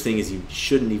what's interesting is you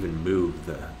shouldn't even move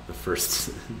the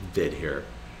first bit here.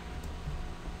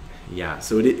 Yeah,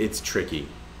 so it's tricky.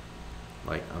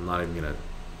 Like, I'm not even gonna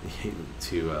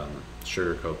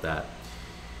sugarcoat that.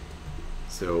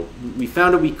 So we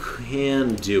found that we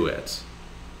can do it.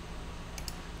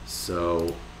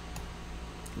 So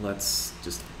let's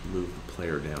just move the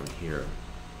player down here.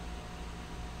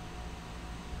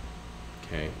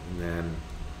 Okay, and then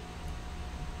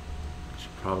I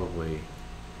should probably.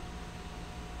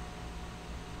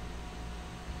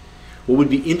 What would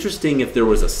be interesting if there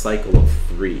was a cycle of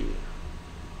 3.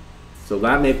 So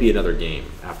that might be another game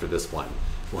after this one.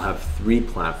 We'll have 3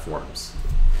 platforms.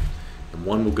 And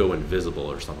one will go invisible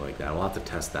or something like that. We'll have to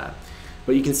test that.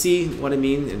 But you can see what I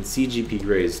mean, and CGP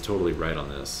Grey is totally right on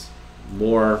this.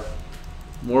 More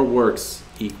works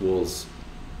equals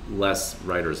less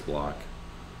writer's block.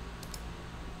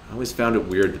 I always found it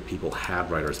weird that people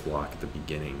had writer's block at the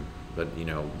beginning, but you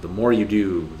know, the more you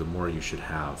do, the more you should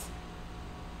have.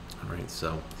 All right,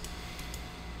 so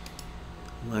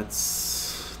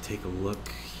let's take a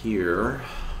look here.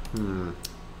 Okay,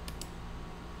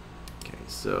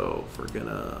 so if we're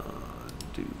gonna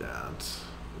do that,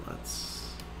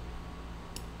 let's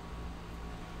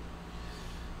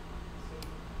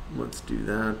let's do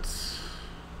that.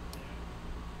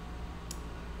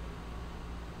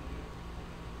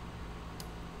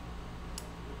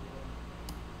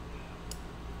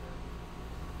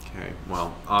 Okay,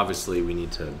 well, obviously we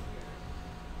need to, all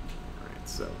right,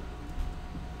 so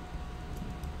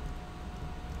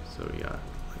we got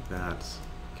like that.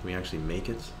 Can we actually make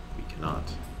it? We cannot.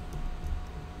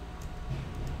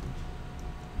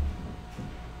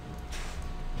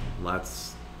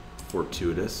 That's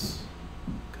fortuitous,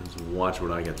 because watch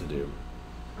what I get to do.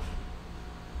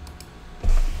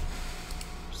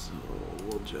 So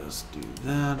we'll just do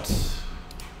that.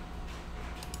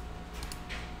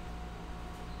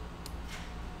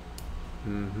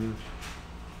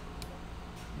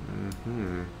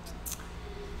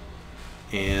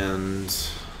 And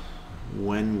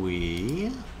when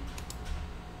we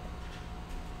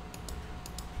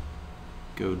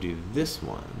go do this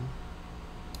one,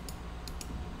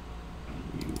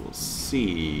 you will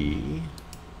see,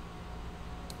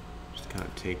 just kind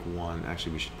of take one.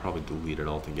 Actually, we should probably delete it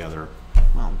altogether.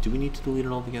 Well, do we need to delete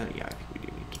it altogether? Yeah, I think we do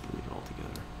need to delete it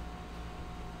altogether.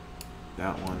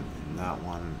 That one and that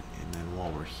one, and then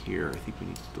while we're here, I think we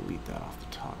need to delete that off the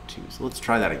top too. So let's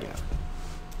try that again.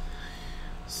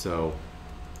 So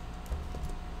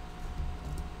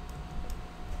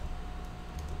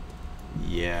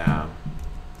yeah,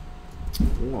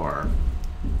 or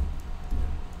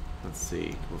let's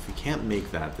see. Well, if we can't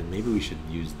make that, then maybe we should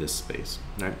use this space.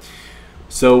 Right?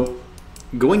 So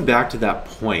going back to that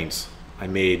point I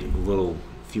made a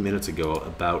few minutes ago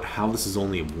about how this is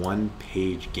only a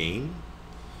one-page game,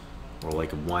 or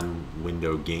like a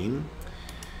one-window game.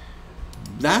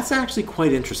 That's actually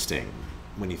quite interesting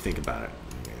when you think about it.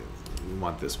 We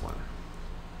want this one.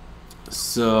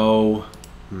 So,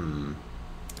 we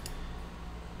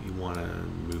want to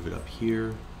move it up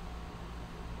here.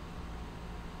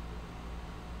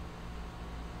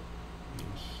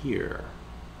 And here.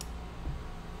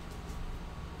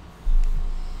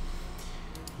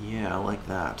 Yeah, I like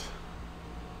that.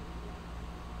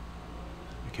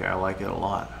 Okay, I like it a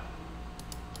lot.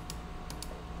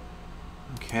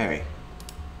 Okay.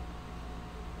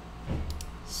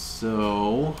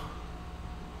 So,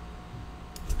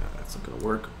 that's not going to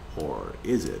work, or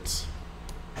is it?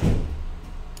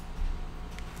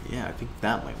 Yeah, I think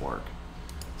that might work.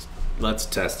 Let's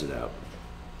test it out.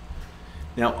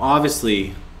 Now,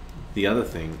 obviously, the other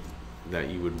thing that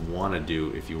you would want to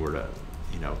do if you were to,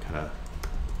 you know, kind of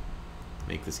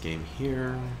make this game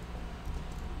here,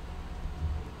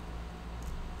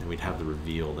 and we'd have the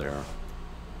reveal there.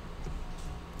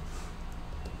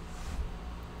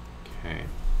 Okay.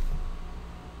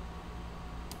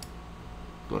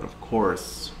 But of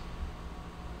course,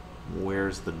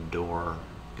 where's the door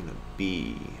gonna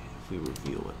be if we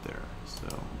reveal it there?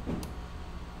 So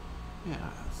yeah,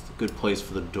 it's a good place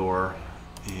for the door,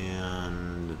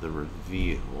 and the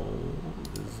reveal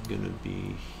is gonna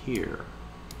be here.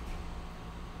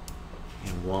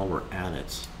 And while we're at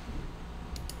it,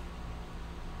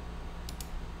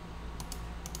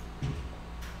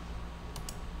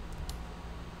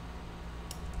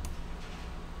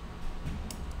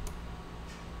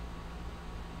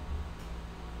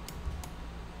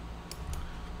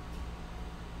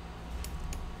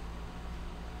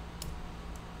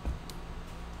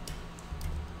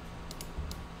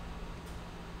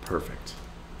 perfect.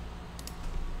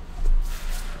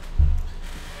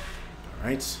 All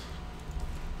right.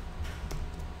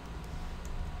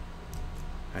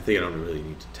 I think I don't really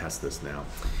need to test this now.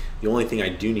 The only thing I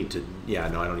do need to, yeah,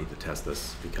 no, I don't need to test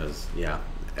this because, yeah,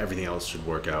 everything else should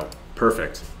work out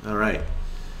perfect. All right.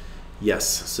 Yes,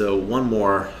 so one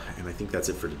more, and I think that's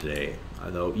it for today.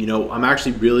 Although, you know, I'm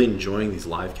actually really enjoying these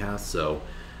live casts, so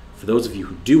for those of you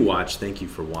who do watch, thank you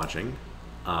for watching.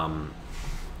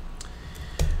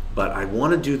 But I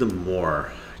want to do them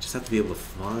more. I just have to be able to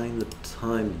find the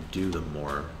time to do them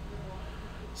more.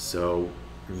 So,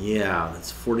 yeah,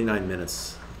 it's 49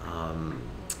 minutes.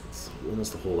 It's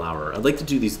almost a whole hour. I'd like to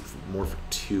do these more for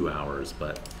 2 hours,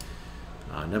 but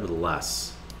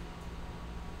nevertheless,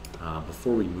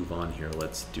 before we move on here,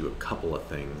 let's do a couple of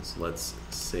things. Let's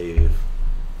save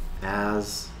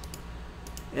as,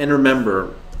 and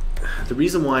remember, the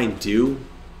reason why I do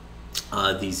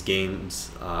these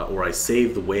games, or I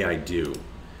save the way I do,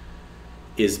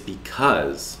 is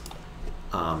because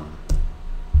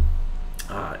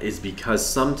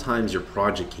sometimes your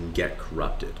project can get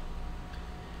corrupted.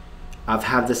 I've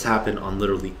had this happen on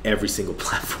literally every single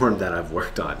platform that I've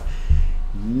worked on.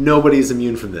 Nobody's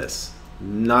immune from this.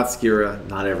 Not Skira,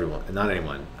 not everyone, not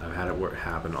anyone. I've had it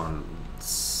happen on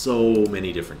so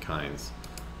many different kinds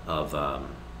of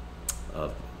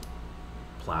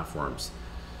platforms.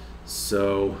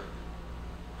 So,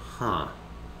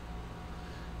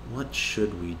 what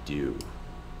should we do?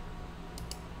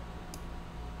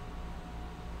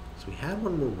 So we had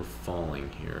one where we're falling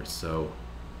here. So,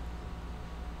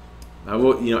 I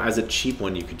will, you know, as a cheap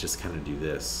one, you could just kind of do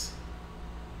this.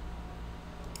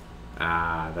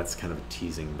 That's kind of a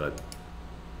teasing, but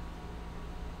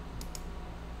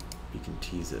you can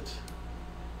tease it.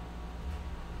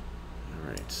 All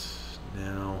right,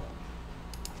 now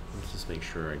let's just make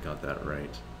sure I got that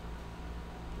right.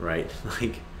 Right,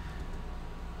 like,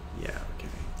 yeah, okay.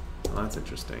 Well, that's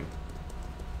interesting.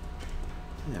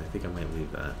 Yeah, I think I might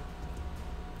leave that.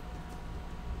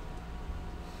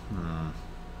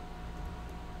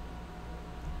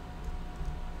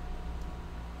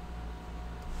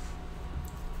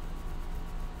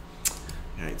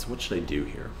 Alright, so what should I do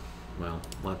here? Well,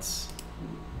 let's...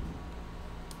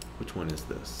 Which one is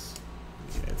this?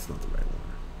 Yeah, it's not the right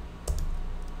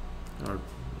one. Or,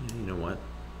 you know what?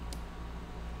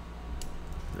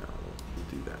 No, we'll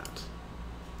do that.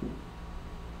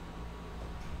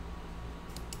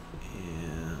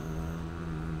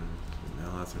 And...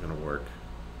 no, that's not going to work.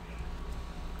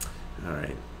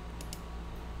 Alright.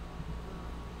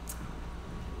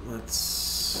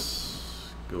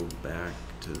 Let's go back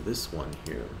to this one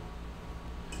here.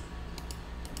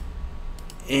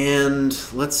 And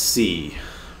let's see.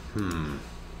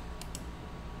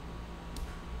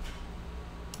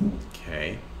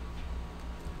 Okay.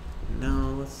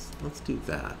 No, let's do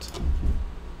that.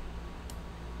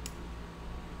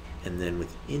 And then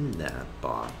within that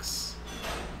box,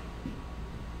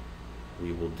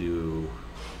 we will do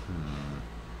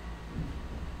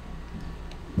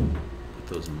put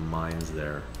those mines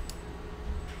there.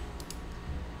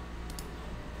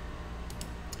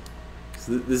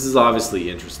 So this is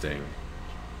obviously interesting,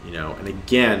 you know, and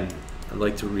again, I'd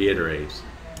like to reiterate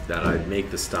that I make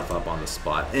this stuff up on the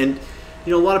spot. And,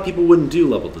 you know, a lot of people wouldn't do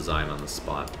level design on the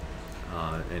spot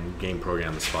and game program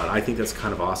on the spot. I think that's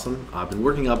kind of awesome. I've been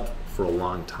working up for a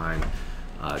long time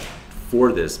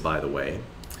for this, by the way.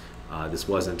 This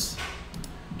wasn't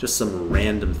just some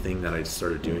random thing that I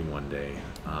started doing one day.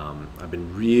 I've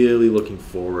been really looking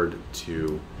forward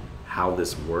to how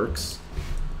this works.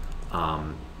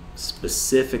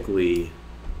 Specifically,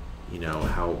 you know,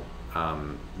 how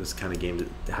this kind of game,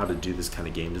 how to do this kind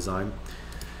of game design.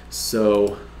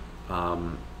 So,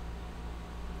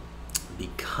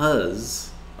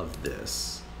 because of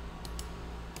this,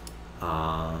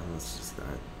 let's just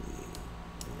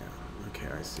yeah, okay,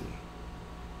 I see.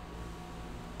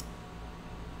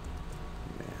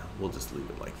 Yeah, we'll just leave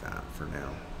it like that for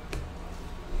now.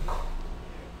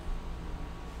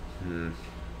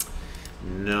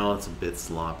 No, it's a bit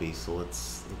sloppy, so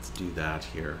let's do that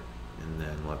here, and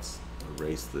then let's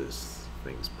erase this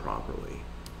things properly.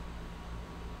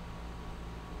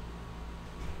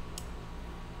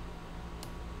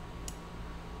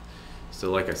 So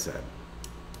like I said,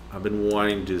 I've been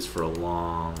wanting to do this for a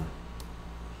long,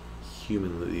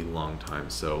 humanly long time,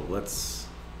 so let's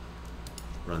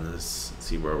run this and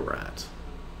see where we're at.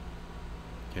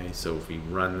 Okay, so if we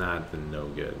run that, then no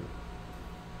good.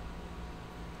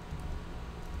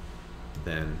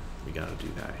 Then we got to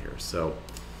do that here. So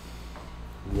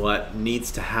what needs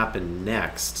to happen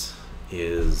next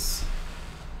is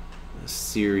a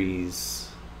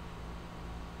series.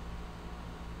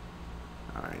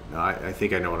 All right, now I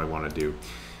think I know what I want to do.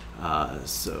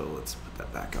 So let's put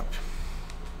that back up.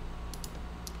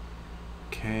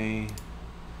 Okay,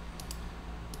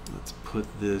 let's put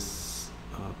this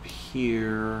up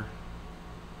here.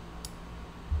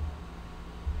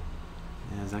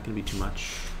 Yeah, is that going to be too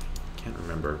much? Can't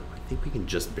remember. I think we can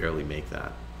just barely make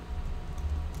that.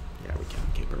 Yeah, we can.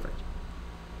 Okay, perfect.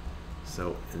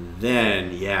 So, and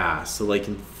then, yeah, so like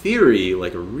in theory,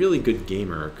 like a really good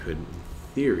gamer could, in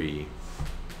theory,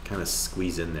 kind of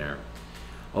squeeze in there.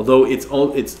 Although it's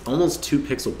almost too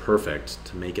pixel perfect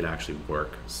to make it actually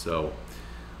work. So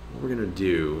what we're going to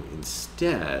do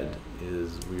instead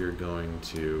is we are going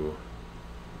to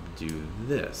do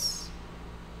this.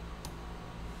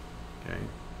 Okay.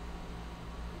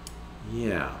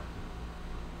 Yeah.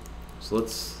 So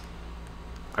let's,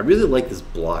 I really like this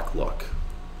block look.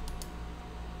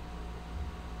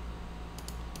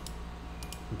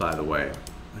 By the way,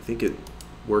 I think it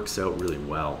works out really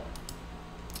well.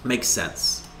 Makes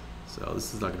sense. So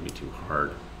this is not going to be too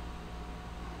hard.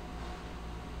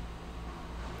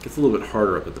 Gets a little bit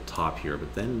harder up at the top here,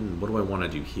 but then what do I want to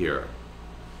do here?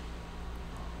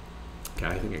 Okay,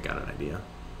 I think I got an idea.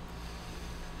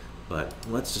 But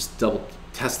let's just double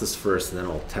test this first, and then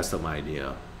I'll test out my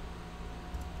idea.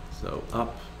 So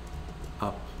up,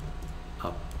 up,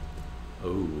 up.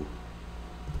 Oh.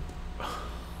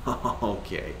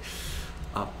 Okay.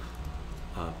 Up,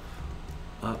 up,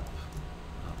 up, up.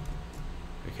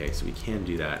 Okay, so we can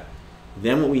do that.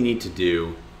 Then what we need to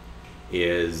do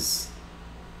is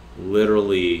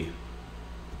literally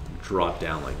drop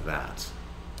down like that.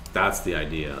 That's the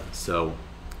idea. So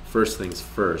first things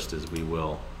first is we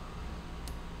will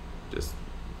just,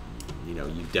 you know,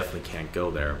 you definitely can't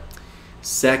go there.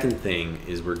 Second thing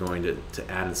is we're going to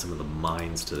add in some of the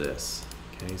mines to this.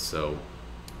 Okay, so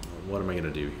what am I going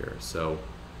to do here? So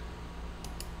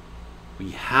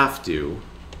we have to,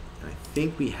 I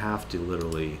think we have to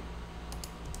literally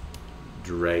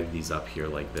drag these up here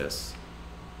like this.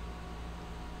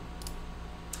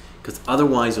 Because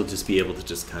otherwise you'll just be able to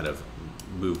just kind of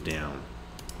move down,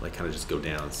 like kind of just go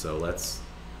down. So let's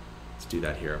do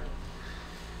that here.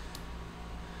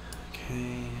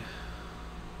 Okay,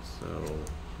 so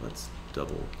let's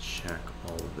double check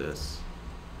all of this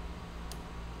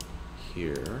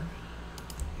here,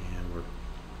 and we're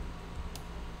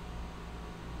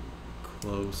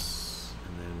close,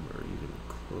 and then we're even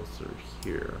closer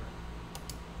here.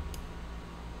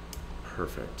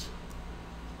 Perfect.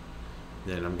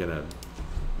 Then I'm gonna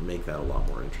make that a lot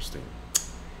more interesting.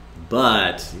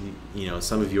 But, you know,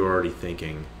 some of you are already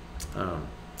thinking,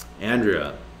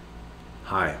 Andrea,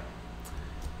 hi.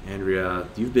 Andrea,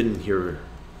 you've been here.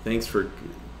 Thanks for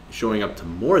showing up to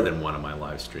more than one of my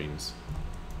live streams.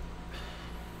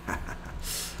 All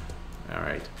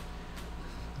right,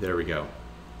 there we go.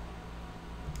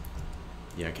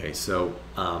 Yeah, okay, so,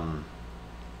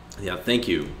 yeah, thank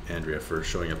you, Andrea, for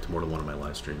showing up to more than one of my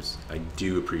live streams. I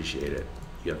do appreciate it.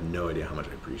 You have no idea how much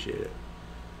I appreciate it.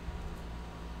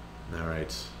 All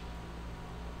right.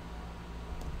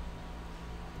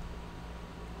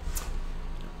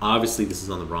 Obviously, this is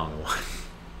on the wrong one.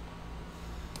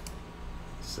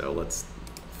 So let's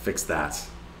fix that.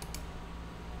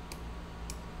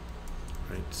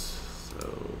 Right,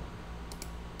 so.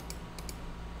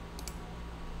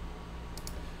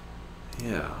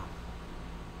 Yeah.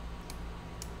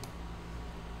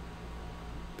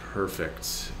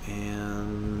 Perfect.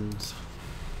 And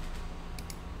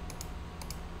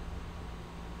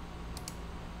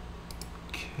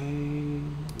okay,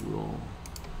 we'll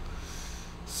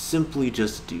simply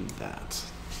just do that.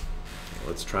 Okay,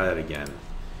 let's try that again.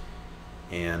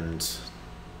 And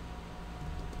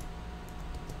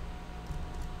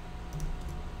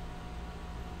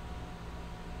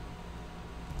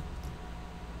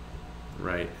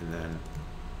right, and then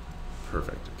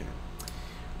perfect. Okay.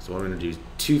 So what I'm going to do is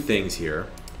two things here.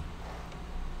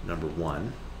 Number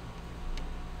one,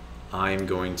 I'm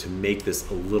going to make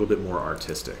this a little bit more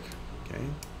artistic. Okay.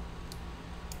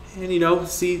 And you know,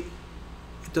 see,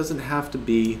 it doesn't have to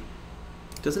be,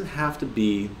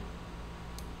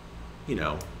 you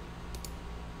know,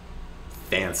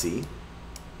 fancy.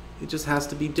 It just has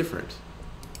to be different,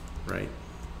 right?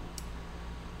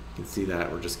 You can see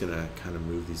that we're just gonna kind of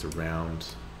move these around,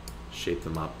 shape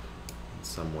them up in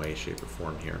some way, shape, or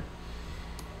form here.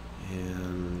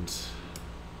 And so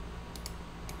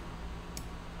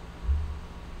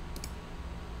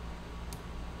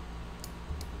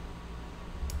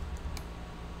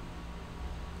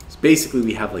basically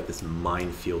we have like this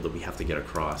minefield that we have to get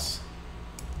across.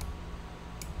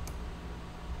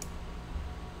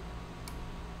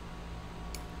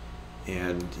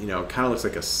 And, you know, it kind of looks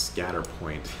like a scatter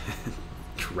point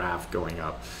graph going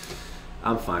up.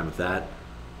 I'm fine with that.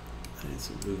 I need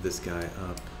to move this guy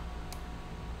up.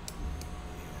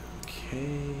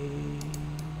 Okay.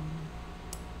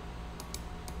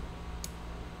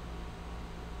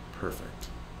 Perfect.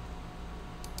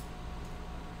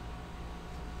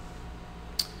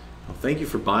 Well, thank you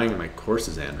for buying my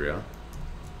courses, Andrea.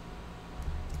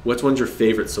 Which one's your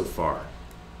favorite so far?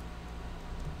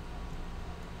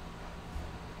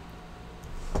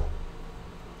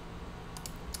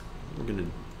 We're gonna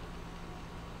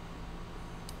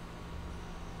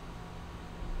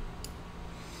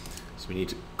so we need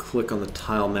to click on the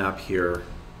tile map here,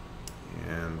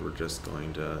 and we're just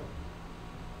going to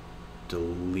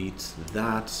delete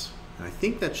that. And I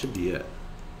think that should be it.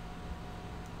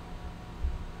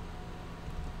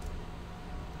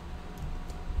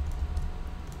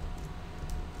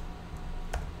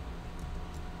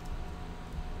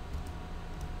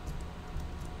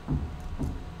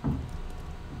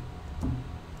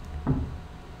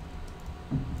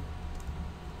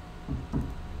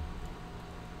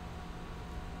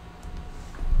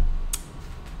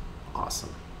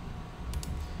 Awesome.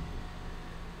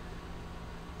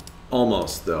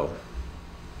 Almost, though.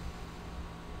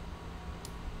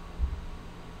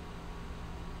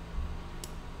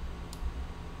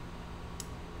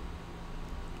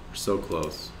 We're so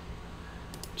close.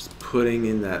 just putting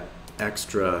in that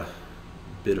extra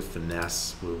bit of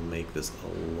finesse will make this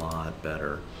a lot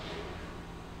better.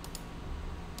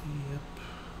 Yep.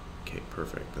 Okay,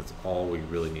 perfect. That's all we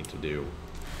really need to do.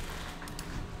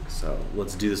 So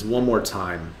let's do this one more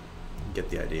time. Get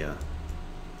the idea.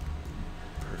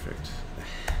 Perfect.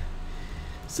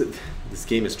 So this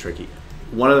game is tricky.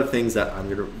 One of the things that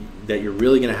you're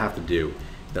really gonna have to do,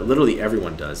 that literally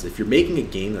everyone does, if you're making a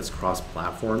game that's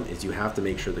cross-platform, is you have to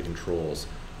make sure the controls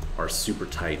are super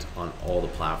tight on all the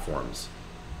platforms.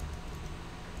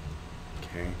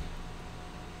 Okay.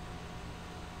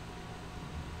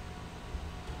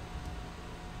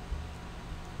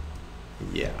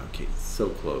 Yeah, okay, so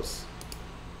close.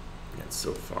 Yeah, it's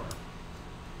so far.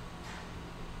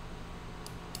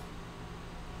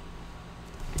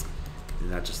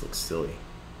 And that just looks silly.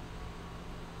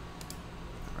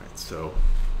 All right, so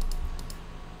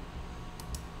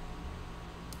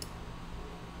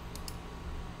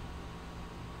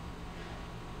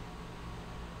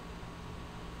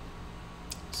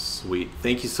sweet.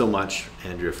 Thank you so much,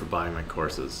 Andrea, for buying my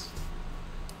courses.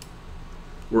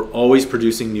 We're always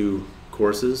producing new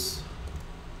courses.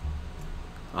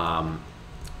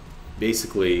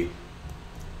 Basically, you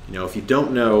know, if you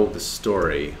don't know the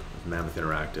story of Mammoth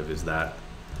Interactive, is that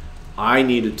I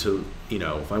needed to, you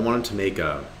know, if I wanted to make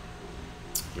a,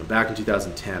 you know, back in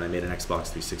 2010, I made an Xbox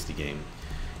 360 game,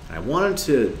 and I wanted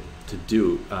to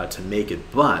make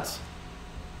it, but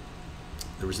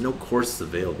there was no courses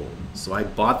available. So I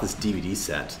bought this DVD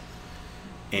set,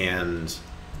 and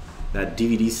that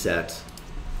DVD set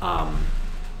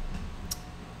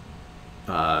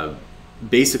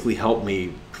basically helped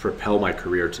me propel my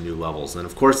career to new levels. And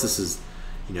of course, this is,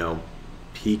 you know,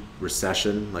 peak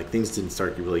recession. Like, things didn't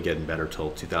start really getting better till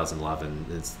 2011.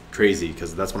 It's crazy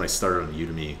because that's when I started on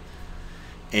Udemy.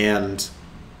 And,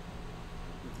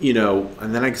 you know,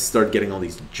 and then I started getting all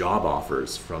these job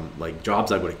offers from, like,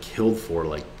 jobs I would have killed for,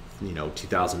 like, you know,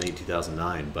 2008,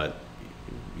 2009, but,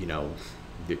 you know,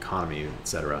 the economy,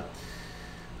 etc.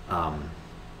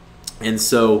 And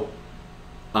so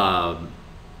I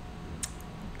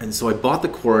bought the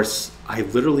course. I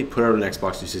literally put out an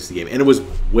Xbox 360 game, and it was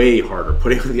way harder.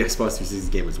 Putting out the Xbox 360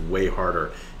 game was way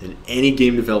harder than any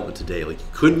game development today. Like, you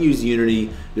couldn't use Unity.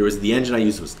 There was, the engine I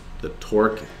used was the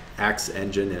Torque X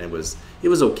engine, and it was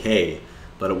okay,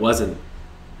 but it wasn't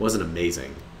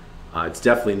amazing. It's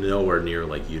definitely nowhere near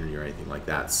like Unity or anything like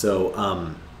that.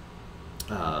 So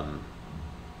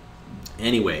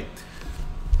anyway,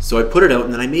 so I put it out,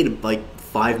 and then I made like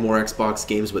 5 more Xbox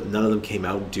games, but none of them came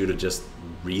out due to just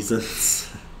reasons.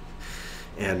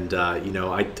 And you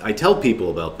know, I tell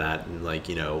people about that, and, like,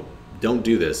 you know, don't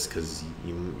do this because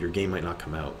your game might not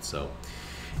come out. So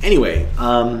anyway,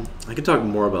 I could talk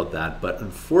more about that, but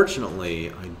unfortunately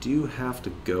I do have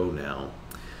to go now.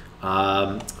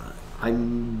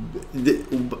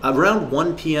 Around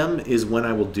 1 p.m. is when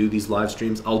I will do these live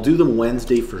streams. I'll do them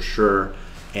Wednesday for sure,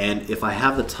 and if I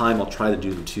have the time, I'll try to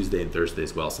do them Tuesday and Thursday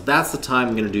as well. So that's the time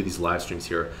I'm going to do these live streams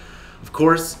here. Of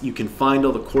course, you can find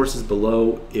all the courses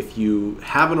below. If you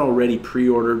haven't already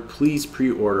pre-ordered, please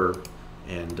pre-order.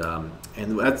 And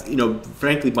that's, you know,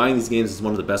 frankly, buying these games is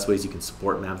one of the best ways you can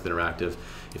support Mammoth Interactive.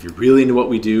 If you're really into what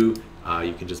we do,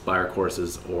 you can just buy our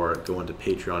courses or go into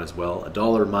Patreon as well.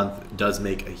 $1 a month does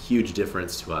make a huge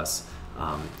difference to us,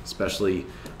 especially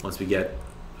once we get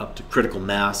up to critical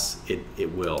mass.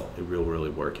 It will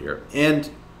really work here. And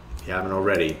if you haven't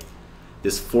already,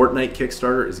 this Fortnite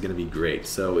Kickstarter is going to be great.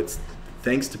 So it's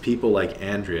thanks to people like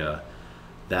Andrea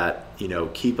that, you know,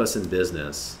 keep us in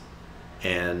business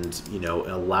and, you know,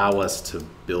 allow us to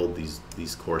build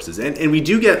these courses. And we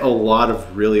do get a lot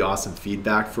of really awesome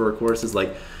feedback for our courses.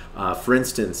 Like, for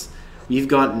instance, we've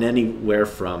gotten anywhere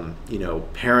from, you know,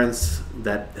 parents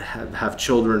that have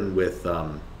children with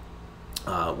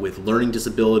learning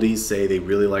disabilities say they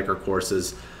really like our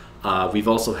courses. We've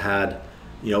also had,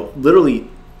 you know,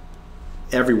 literally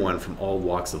everyone from all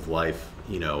walks of life.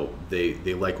 You know, they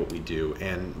like what we do,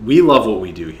 and we love what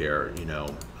we do here. You know,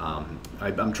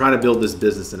 I'm trying to build this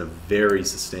business in a very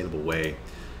sustainable way,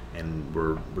 and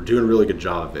we're doing a really good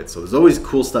job of it. So there's always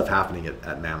cool stuff happening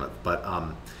at Mammoth. But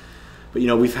you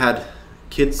know, we've had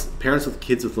parents with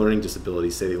kids with learning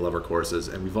disabilities say they love our courses,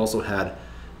 and we've also had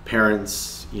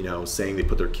parents, you know, saying they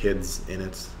put their kids in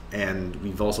it, and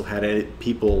we've also had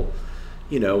people,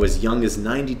 you know, as young as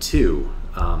 92.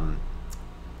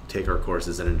 Take our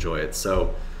courses and enjoy it.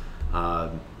 So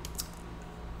I'm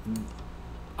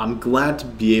glad to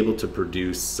be able to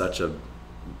produce such a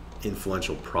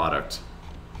influential product.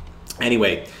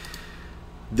 Anyway,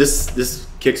 this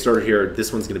Kickstarter here,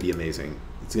 this one's going to be amazing.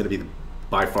 It's going to be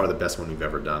by far the best one we've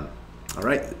ever done. All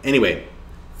right. Anyway,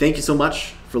 thank you so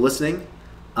much for listening.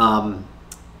 I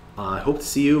hope to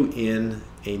see you in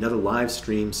another live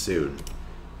stream soon.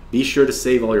 Be sure to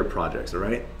save all your projects, all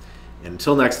right? And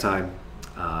until next time,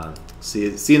 see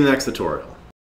you in the next tutorial.